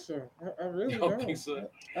don't think so. I really don't think so.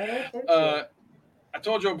 I don't think so. I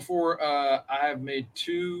told you before. I have made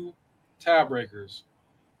 2 tiebreakers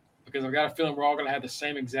because I've got a feeling we're all gonna have the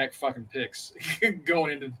same exact fucking picks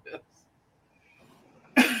going into this.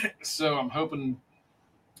 So I'm hoping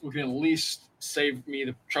we can at least save me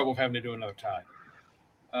the trouble of having to do another tie.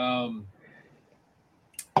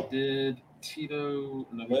 Did Tito?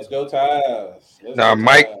 No, let's go ties.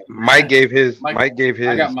 Mike gave his. Mike gave his.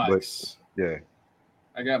 I got Mike's. Yeah.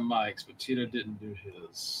 I got Mike's, but Tito didn't do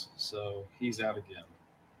his, so he's out again.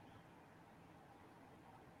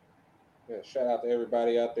 Yeah, shout out to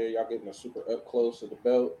everybody out there. Y'all getting a super up close to the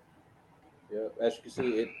belt. Yeah, as you can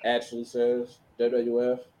see, it actually says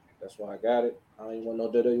WWF. That's why I got it. I don't even want no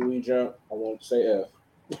WWE jump. I want to say F.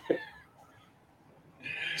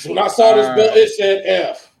 So when I saw this belt, it said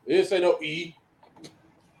F. It didn't say no E.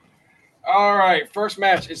 All right, first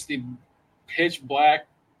match. It's the pitch black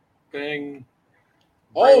thing.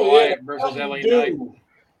 Wyatt versus LA Knight.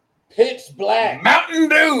 Pitch black. Mountain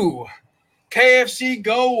Dew. KFC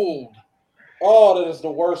Gold. Oh, that is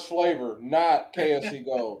the worst flavor. Not KFC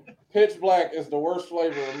Gold. Pitch black is the worst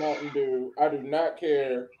flavor of Mountain Dew. I do not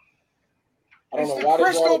care. I don't know why they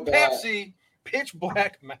Crystal brought it back. Pepsi. Pitch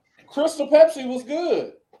black. Crystal Pepsi was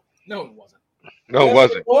good. No, it wasn't. No, it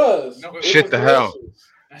wasn't. It was. No, shit was the hell.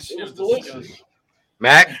 It was delicious.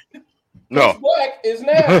 Mac? No. Pitch black is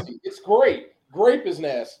nasty. It's great. Grape is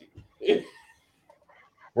nasty.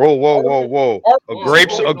 Whoa. A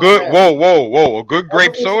good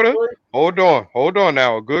grape soda? Hold on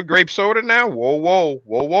now. A good grape soda now? Whoa.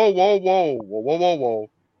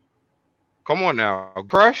 Come on now.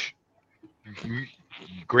 Crush?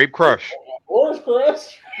 Grape Crush. Orange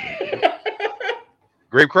Crush.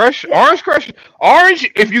 Grape Crush? Orange Crush? Orange,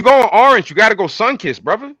 if you go orange, you got to go Sunkist,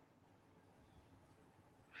 brother.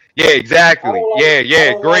 Yeah, exactly.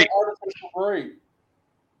 Grape. Grape.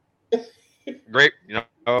 Grape. No,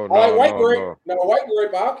 white grape. No, white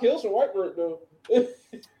grape. I'll kill some white grape though.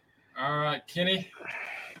 All right, Kenny.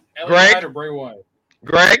 Greg or Bray Wyatt?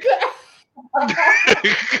 Greg.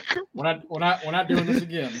 We're not doing this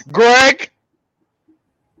again. Greg.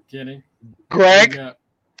 Kenny. Greg.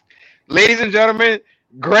 Ladies and gentlemen,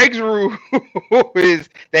 Greg's rule is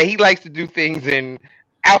that he likes to do things in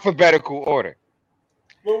alphabetical order.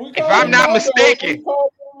 If I'm not mistaken, we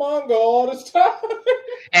call him Mongo all this time.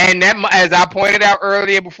 And that, as I pointed out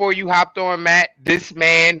earlier before you hopped on, Matt, this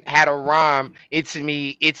man had a rhyme. It's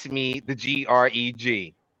me, the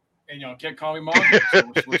Greg. And y'all can't call me Mongo, so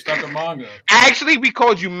we're stuck with Mongo. Actually, we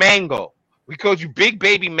called you Mango. We called you Big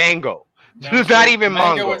Baby Mango. It's not even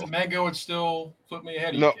Mongo. Mango would still put me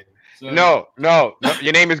ahead of you, so, no.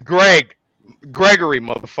 Your name is Greg. Gregory,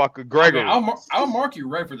 motherfucker. Gregory. I mean, I'll mark you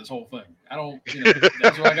right for this whole thing. I don't,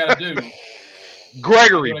 that's what I gotta do.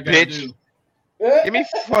 Gregory, bitch. Do. Give me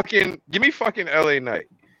fucking LA Knight.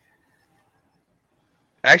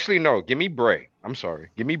 Actually, no. Give me Bray. I'm sorry.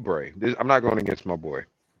 Give me Bray. I'm not going against my boy.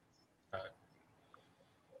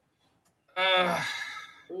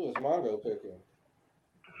 Who is Mongo picking?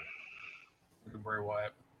 Bray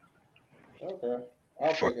Wyatt. Okay.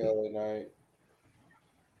 I'll pick LA Knight.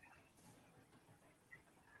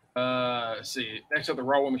 Let's see. Next up, the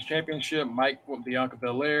Raw Women's Championship. Mike with Bianca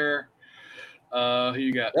Belair. Who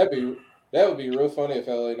you got? That would be real funny if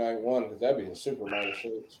LA Knight won, because that'd be a super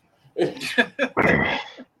 -6.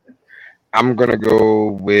 I'm gonna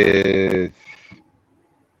go with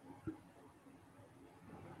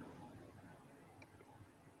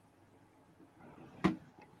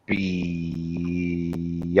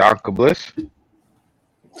Bianca Bliss.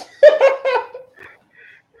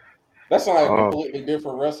 That's not like a completely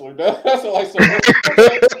different wrestler. That's like some some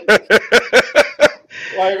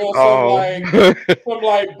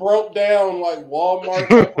broke down like Walmart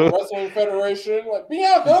type of wrestling federation. Like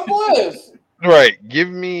Bianca Bliss. Right. Give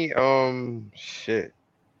me shit.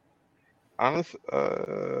 Honest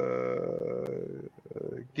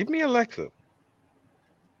give me Alexa.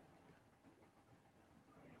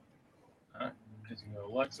 Alright.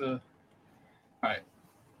 Alexa. Alright.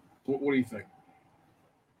 What do you think?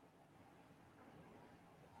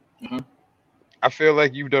 I feel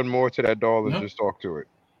like you've done more to that doll than just talk to it.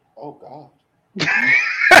 Oh God.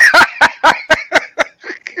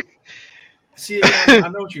 See, I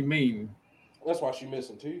know what you mean. That's why she's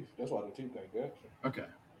missing teeth. That's why the teeth ain't good. Okay.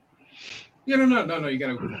 Yeah, no. You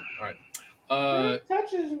gotta. All right. It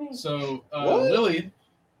touches me. So Lily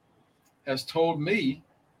has told me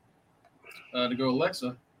to go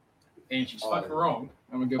Alexa, and she's fucking wrong.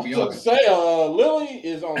 I'm gonna go Bianca. Say, Lily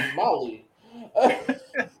is on Molly.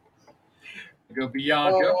 Go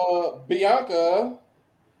Bianca. Bianca.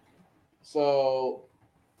 So.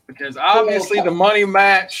 Because obviously the money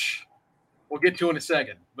match we'll get to in a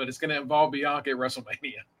second, but it's gonna involve Bianca at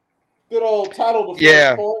WrestleMania. Good old title defense.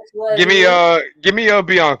 Yeah. Right give me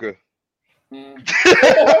Bianca.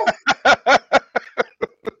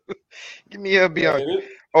 Give me Bianca.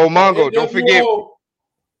 Oh, Mongo, don't forget.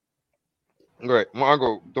 Right,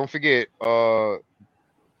 Mongo, don't forget.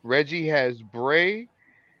 Reggie has Bray.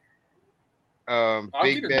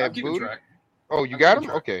 Big Bad Booty. Oh, you got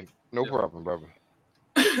him? Okay, no problem, brother.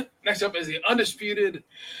 Next up is the undisputed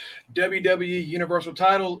WWE Universal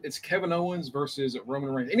title. It's Kevin Owens versus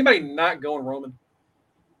Roman Reigns. Anybody not going Roman?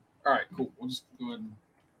 All right, cool. We'll just go ahead and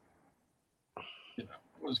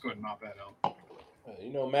we'll just go ahead and knock that out.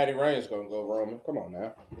 You know, Matty Reigns gonna go Roman. Come on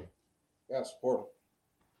now, gotta support him.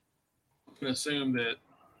 I'm gonna assume that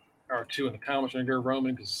our two in the comments are gonna go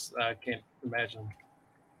Roman because I can't imagine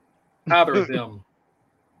either of them.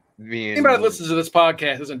 Anybody that listens to this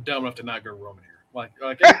podcast isn't dumb enough to not go Roman here. Like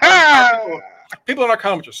people in our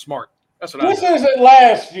comments are smart. That's what this isn't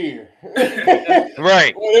last year,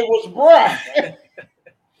 right? When it was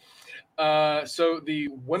Brock. So the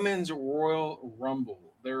Women's Royal Rumble.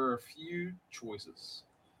 There are a few choices.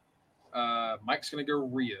 Mike's gonna go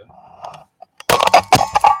Rhea.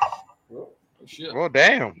 Oh shit! Well,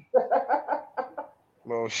 damn.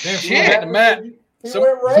 Well, shit. Matt.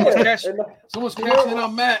 Someone's cashing in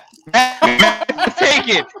on Matt. Matt's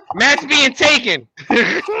taken. Matt's being taken.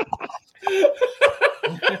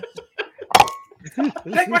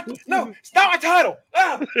 No, it's not my title.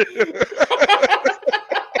 Ah.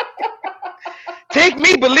 Take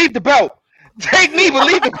me, but leave the belt. Take me, but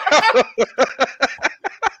leave the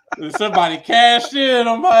belt. Somebody cashed in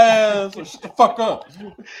on my ass. So shut the fuck up.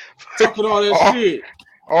 Talking all that shit.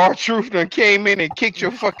 R-Truth done came in and kicked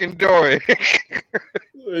your fucking door.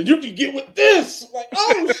 You can get with this. Like,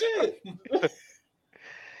 oh shit.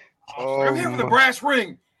 I'm here for the brass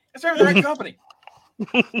ring. It's the right company.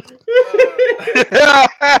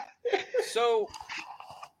 So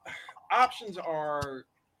options are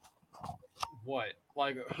what?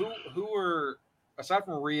 Like who are, aside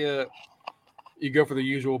from Rhea, you go for the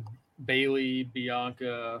usual Bayley,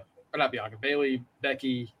 Bianca, or not Bianca, Bayley,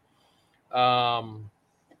 Becky.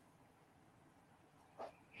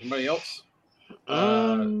 Anybody else?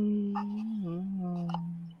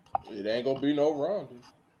 It ain't gonna be no Ronda.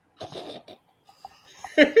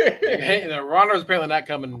 Ronda's apparently not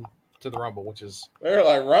coming to the Rumble, which is they're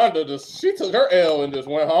like Ronda. She took her L and just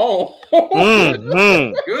went home.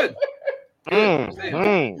 Good. Stay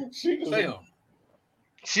home.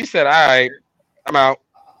 She said, "All right, I'm out."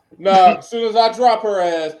 Nah, as soon as I drop her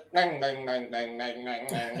ass, dang, dang, dang, dang, dang, dang,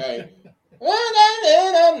 dang, dang.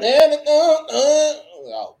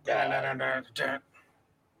 Oh, God.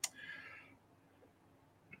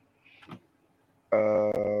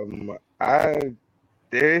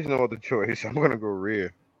 There is no other choice. I'm gonna go Rhea.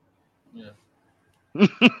 Yeah.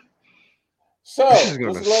 So just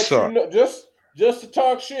let you know, just to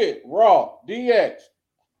talk shit, Raw, DX.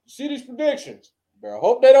 See these predictions. But I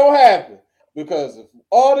hope they don't happen, because if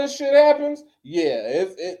all this shit happens, yeah,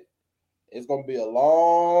 it's gonna be a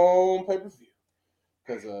long pay-per-view.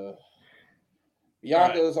 Because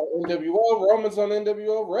Bianca is on NWO, Roman's on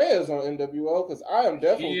NWO, Rhea's on NWO, because I am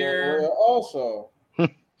definitely going Rhea also.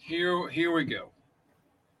 Here we go.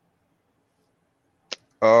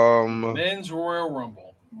 Men's Royal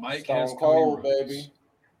Rumble. Mike Stone has Cold, baby.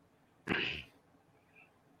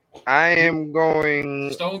 I am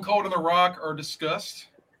going. Stone Cold and The Rock are discussed.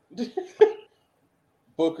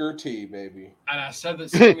 Booker T, baby. And I said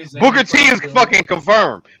that Booker T is fucking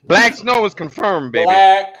confirmed. Black Snow is confirmed, baby.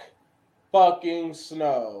 Black fucking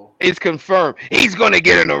Snow. It's confirmed. He's going to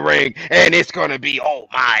get in the ring, and it's going to be, oh,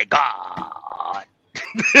 my God.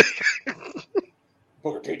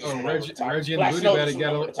 Reggie and the Booty Batty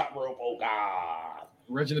got a top rope. Oh, God.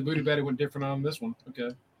 Reggie and the Booty Batty went different on this one.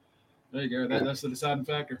 Okay. There you go. That's the deciding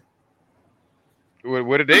factor.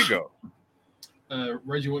 Where did they go?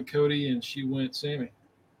 Reggie went Cody, and she went Sammy.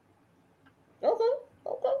 Okay.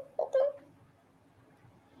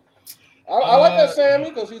 I like that Sammy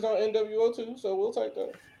because he's on NWO too, so we'll take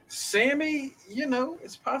that. Sammy,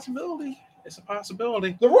 it's a possibility. It's a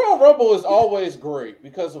possibility. The Royal Rumble is always great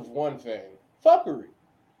because of one thing: fuckery.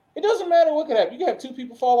 It doesn't matter what could happen. You can have two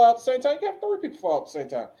people fall out at the same time. You can have three people fall out at the same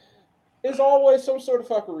time. There's always some sort of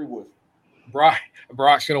fuckery with it.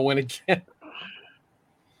 Brock's gonna win again.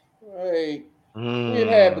 Hey, we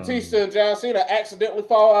had Batista and John Cena accidentally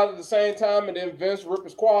fall out at the same time, and then Vince rip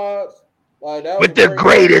his quads. Like that with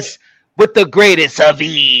the greatest of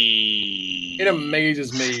ease. It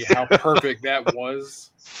amazes me how perfect that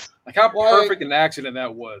was. Like how perfect an accident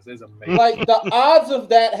that was. It's amazing. Like the odds of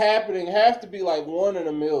that happening have to be like 1 in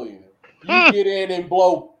a million. You get in and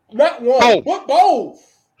blow not one, but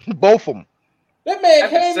both. Both of them. That man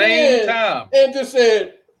came in and just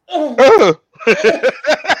said.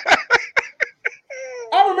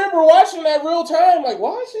 I remember watching that real time. Like,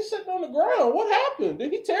 why is he sitting on the ground? What happened?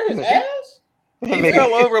 Did he tear his ass? He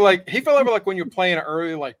fell over like when you're playing an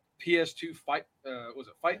early like PS2 fight. Was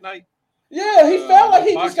it Fight Night? Yeah, he felt like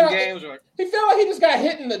he just got. He felt like he just got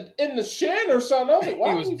hit in the shin or something. I was like,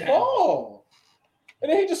 why did he fall?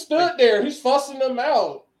 And then he just stood there. He's fussing them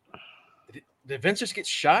out. Did Vince just get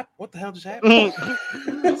shot? What the hell just happened?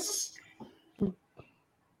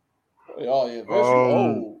 Oh yeah, Vince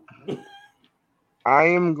old. I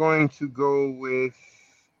am going to go with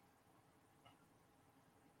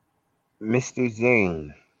Mr.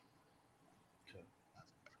 Zayn.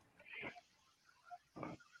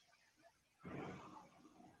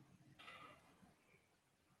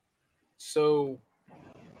 So,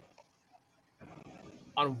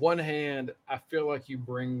 on one hand, I feel like you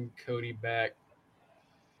bring Cody back.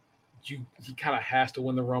 He kind of has to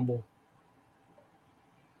win the Rumble.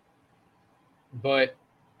 But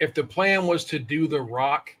if the plan was to do The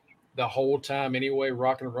Rock the whole time anyway,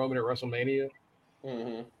 Rock and Roman at WrestleMania,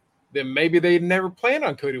 then maybe they'd never plan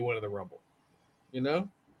on Cody winning the Rumble. Yeah.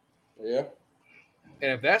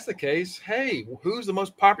 And if that's the case, hey, who's the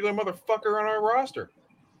most popular motherfucker on our roster?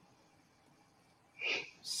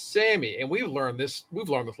 Sammy. And we've learned this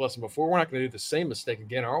lesson before. We're not going to do the same mistake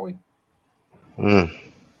again, are we? We're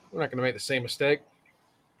not going to make the same mistake.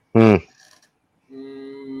 I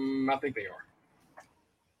think they are.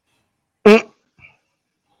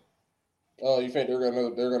 Oh, you think they're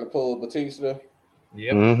gonna pull Batista?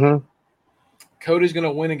 Yep. Cody's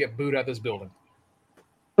gonna win and get booed out this building.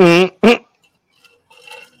 I'm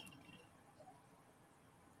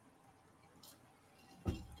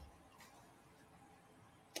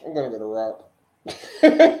gonna go to Rock.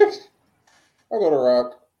 I'll go to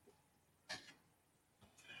Rock.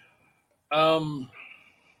 All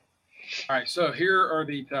right, so here are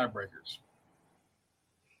the tiebreakers.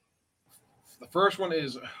 The first one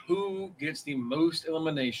is who gets the most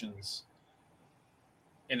eliminations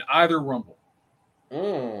in either Rumble.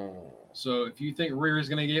 So if you think Rhea is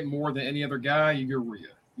going to get more than any other guy, you go Rhea.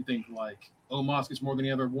 You think like Omos gets more than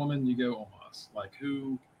any other woman, you go Omos. Like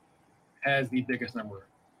who has the biggest number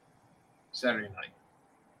Saturday night?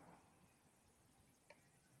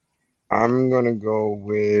 I'm going to go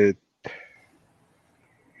with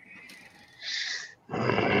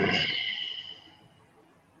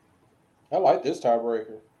I like this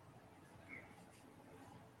tiebreaker.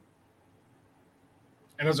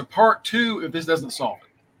 And there's a part 2 if this doesn't solve it.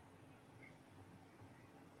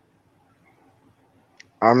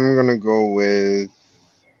 I'm going to go with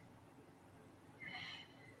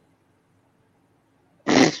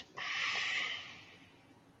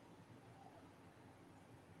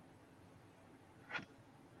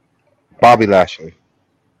Bobby Lashley.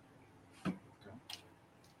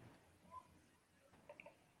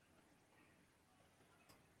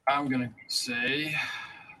 I'm going to say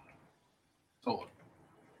Solo.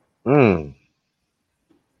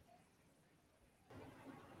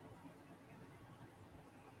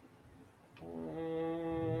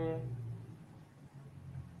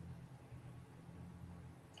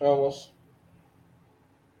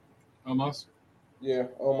 Almost? Yeah,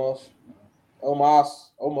 almost.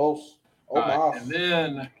 Almost. And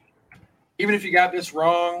then, even if you got this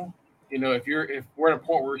wrong, if we're at a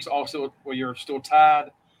point where you're still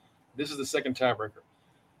tied, this is the second tiebreaker.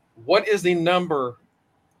 What is the number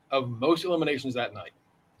of most eliminations that night?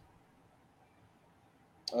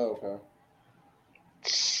 Oh, okay.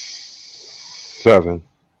 7.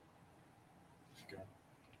 Okay.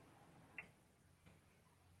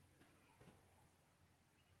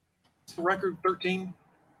 Is the record 13?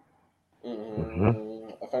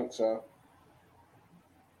 I think so.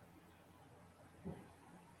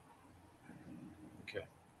 Okay.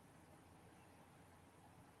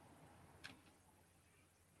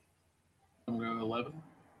 I'm going to go 11.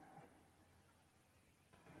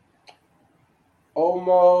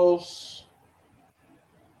 Almost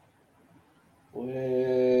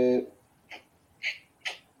with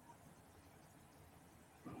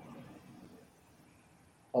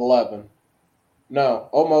 11. No,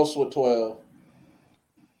 almost with 12.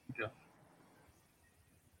 Okay.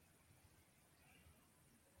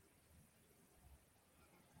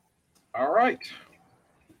 All right.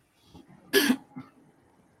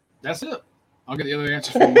 That's it. I'll get the other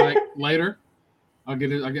answers from Mike later. I'll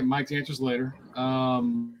get Mike's answers later.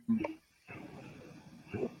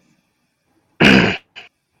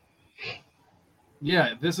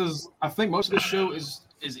 Yeah, this is. I think most of the show is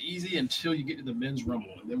easy until you get to the men's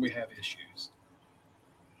rumble, and then we have issues.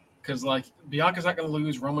 Because like Bianca's not going to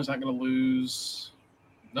lose, Roman's not going to lose.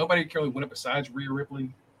 Nobody can really win it besides Rhea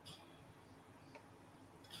Ripley.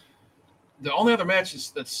 The only other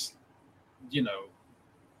match that's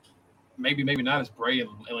maybe not is Bray and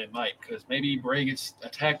LA Knight, because maybe Bray gets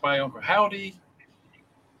attacked by Uncle Howdy.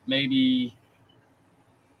 Maybe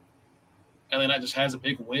LA Knight just has a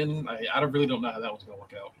big win. I really don't know how that one's going to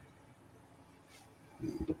work out.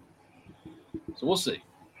 So we'll see.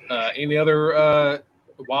 Any other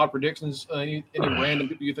wild predictions? Any random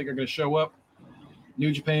people you think are going to show up?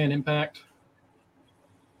 New Japan, Impact?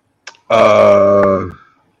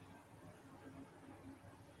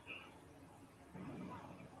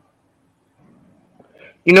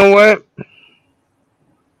 You know what?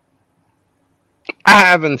 I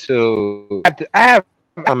have until I have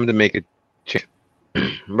time to make a change,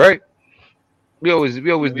 right? We always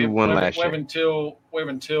do one last year. We have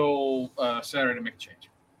until Saturday to make a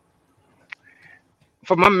change.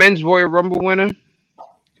 For my men's Royal Rumble winner,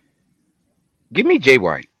 give me Jay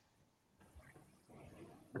White.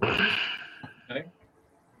 Okay.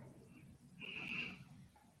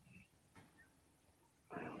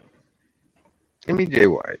 Give me Jay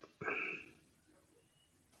White.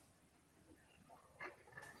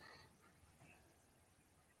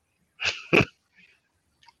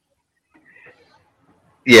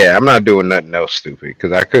 Yeah, I'm not doing nothing else stupid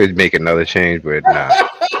because I could make another change, but nah.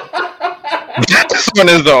 This one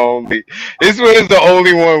is the only. This one is the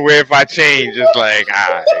only one where if I change, it's like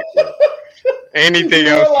anything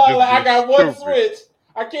else. I got one switch.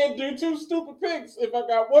 I can't do two stupid picks if I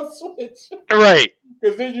got one switch. Right.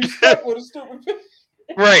 Because then you stuck with a stupid pick.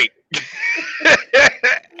 Right.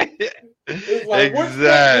 It's like, which pick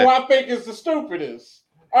do I think is the stupidest?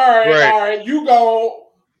 All right, you go.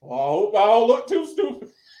 Well, I hope I don't look too stupid.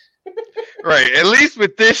 Right. At least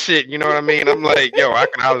with this shit, you know what I mean? I'm like, yo, I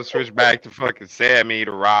can always switch back to fucking Sammy,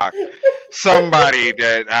 The Rock, somebody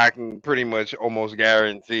that I can pretty much almost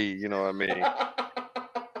guarantee, you know what I mean?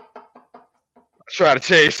 Try to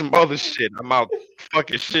change some other shit. I'm out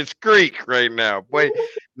fucking Shit's Creek right now. But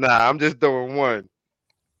nah, I'm just doing one.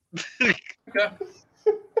 Okay.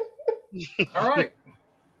 All right.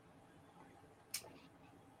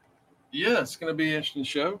 Yeah, it's going to be an interesting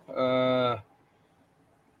show.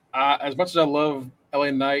 As much as I love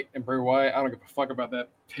LA Knight and Bray Wyatt, I don't give a fuck about that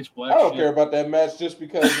pitch black. I don't care about that match just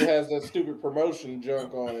because it has that stupid promotion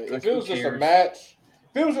junk on it. If it was just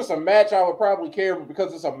a match, I would probably care, but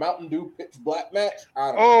because it's a Mountain Dew pitch black match,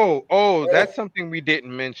 I don't know. That's something we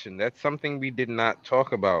didn't mention. That's something we did not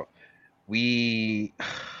talk about. That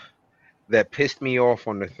pissed me off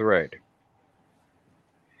on the thread.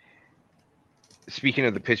 Speaking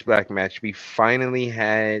of the pitch black match, we finally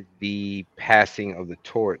had the passing of the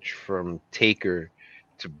torch from Taker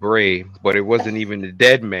to Bray, but it wasn't even the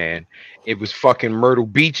dead man. It was fucking Myrtle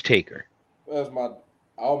Beach Taker. I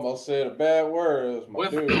almost said a bad word.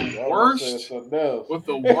 With the worst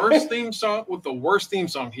theme song. With the worst theme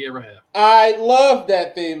song he ever had. I love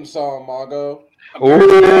that theme song, Margo.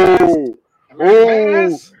 Oh.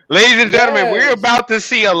 Ladies and gentlemen, we're about to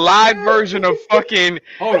see a live version of fucking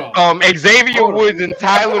Xavier Woods and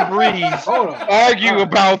Tyler Breeze argue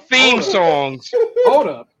about theme songs. Hold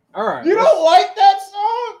up. All right. You don't like that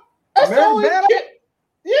song? That's only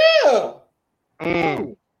yeah.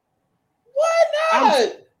 Why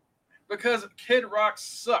not? Because Kid Rock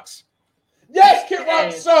sucks. Yes, Kid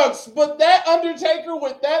Rock sucks, but that Undertaker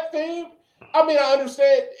with that theme, I mean, I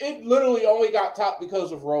understand it literally only got topped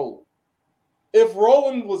because of Roland. If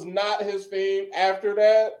Roland was not his theme after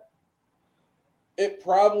that, it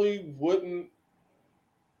probably wouldn't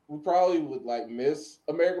we probably would like miss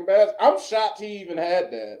American Badass. I'm shocked he even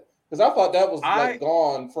had that because I thought that was like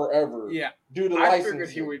gone forever. Yeah, due to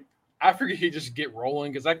licensing. I figured he'd just get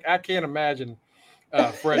rolling because I can't imagine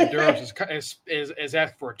Fred Durst is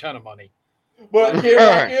asking for a ton of money. But Kid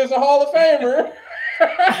Rock is a Hall of Famer.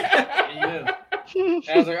 Yeah.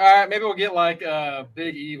 I was like, all right, maybe we'll get like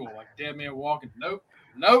Big Evil, like Dead Man Walking. Nope,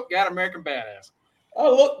 got American Badass. I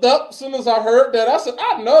looked up as soon as I heard that. I said,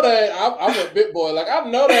 I know that. I'm a bit boy. Like, I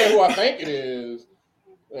know that who I think it is.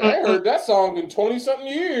 I heard that song in 20-something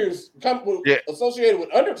years, associated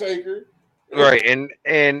with Undertaker. Right,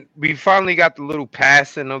 and we finally got the little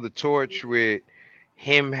passing of the torch with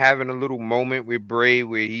him having a little moment with Bray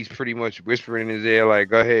where he's pretty much whispering in his ear, like,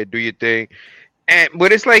 go ahead, do your thing.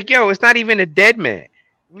 But it's like, yo, it's not even a dead man.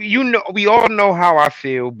 You know, we all know how I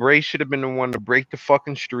feel. Bray should have been the one to break the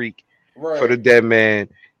fucking streak for the dead man,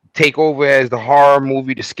 take over as the horror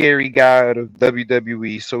movie, the scary guy of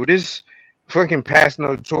WWE. So this fucking passing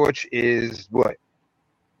of the torch is what,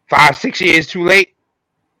 5-6 years too late?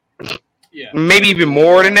 Yeah, maybe even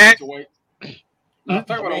more than that. He had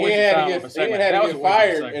to get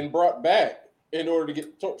fired and brought back in order to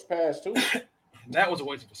get the torch passed too. That was a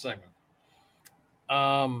waste of a segment.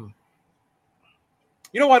 You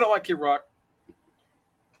know why I don't like Kid Rock?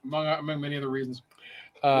 Among many other reasons.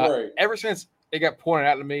 Ever since it got pointed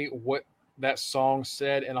out to me what that song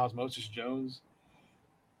said in Osmosis Jones,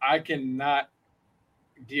 I cannot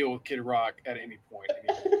deal with Kid Rock at any point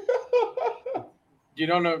anymore. You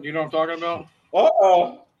don't know what I'm talking about?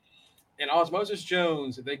 In Osmosis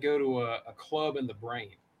Jones, they go to a club in the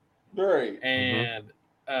brain. Right. And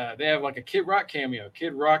they have like a Kid Rock cameo.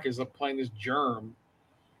 Kid Rock is playing this germ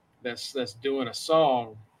that's doing a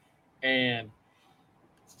song, and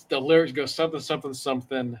the lyrics go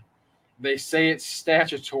something. They say it's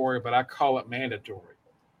statutory, but I call it mandatory.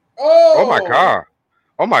 Oh my god!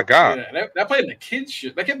 Oh my god! Yeah, that played in the kids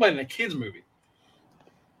shit. That kept playing in a kids movie.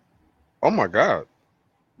 Oh my god!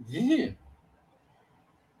 Yeah.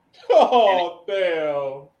 Oh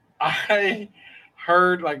damn! I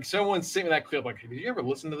heard like someone sent me that clip. Like, did you ever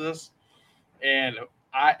listen to this? And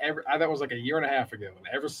I that was like a year and a half ago, and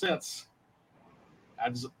ever since,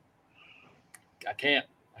 I can't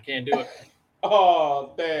do it.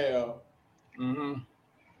 Oh damn! Mm-hmm.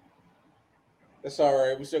 That's all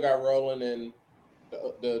right. We still got Rolling and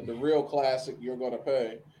the real classic. You're gonna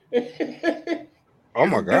pay. Oh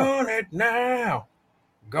my god! Doing it now.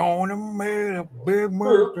 Gonna make a big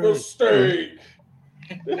mistake.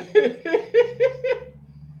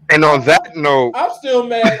 And on that note, I'm still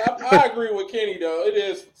mad. I agree with Kenny though. It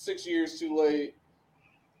is 6 years too late.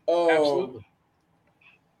 Absolutely.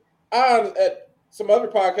 At some other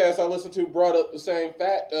podcasts I listened to brought up the same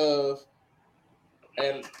fact of,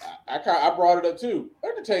 and I brought it up too.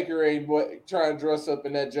 Undertaker ain't trying to dress up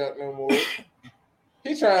in that junk no more.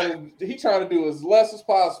 He's trying to do as less as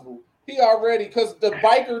possible. He already, because the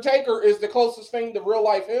biker Taker is the closest thing to real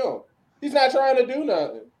life him. He's not trying to do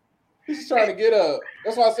nothing. He's just trying to get up.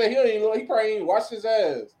 That's why I say he probably ain't washed his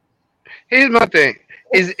ass. Here's my thing: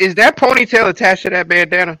 is that ponytail attached to that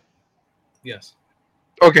bandana? Yes.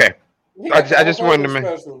 Okay. I just wanted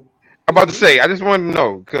to. I'm about to say. I just wanted to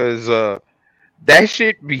know because that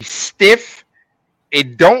shit be stiff.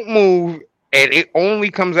 It don't move, and it only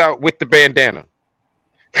comes out with the bandana.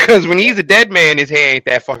 Because when he's a dead man, his hair ain't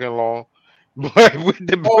that fucking long. But as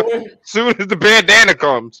soon as the bandana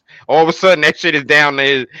comes, all of a sudden that shit is down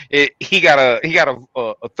there. He got a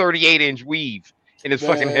 38-inch weave in his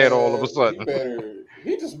fucking head all of a sudden.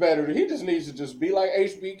 He just needs to just be like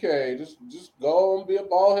HBK. Just go and be a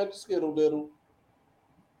bald-headed skittle diddle.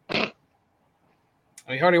 He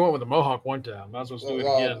already went with the mohawk one time. Might as well do it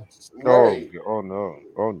again. Oh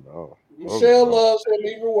no. Michelle loves him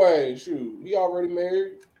either way. Shoot, he already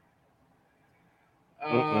married.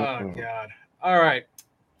 Oh God. All right,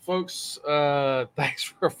 folks. Thanks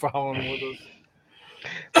for following with us.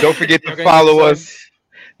 Don't forget to follow us.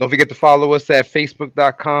 Don't forget to follow us at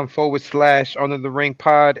facebook.com/Under the Ring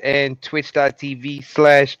Pod and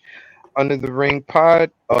twitch.tv/Under the Ring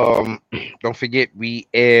Pod. Don't forget we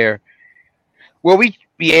air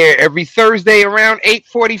every Thursday around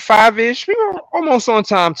 8:45-ish. We were almost on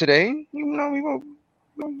time today. We were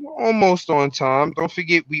almost on time. Don't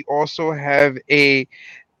forget we also have a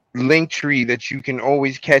Linktree that you can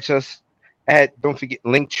always catch us at. Don't forget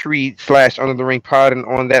Linktree/Under the Ring Pod, and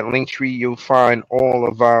on that Linktree you'll find all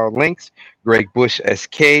of our links. Greg Bush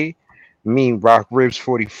SK, me Rock Ribs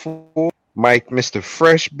 44, Mike Mr.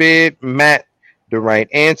 Freshbeard, Matt The Right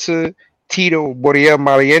Answer, Tito Boriel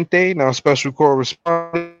Maliente, now special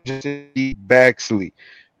correspondent Baxley.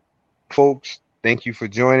 Folks, thank you for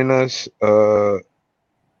joining us.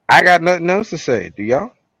 I got nothing else to say. Do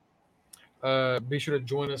y'all? Be sure to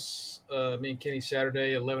join us, me and Kenny,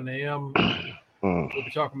 Saturday, 11 a.m. We'll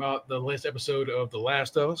be talking about the latest episode of The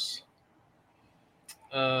Last of Us.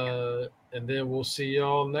 And then we'll see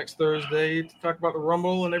y'all next Thursday to talk about the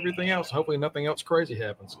Rumble and everything else. Hopefully nothing else crazy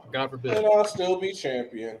happens. God forbid. And I'll still be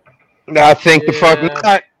champion. I think the fuck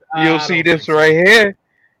not. You'll see this right here.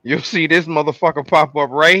 You'll see this motherfucker pop up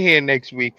right here next week.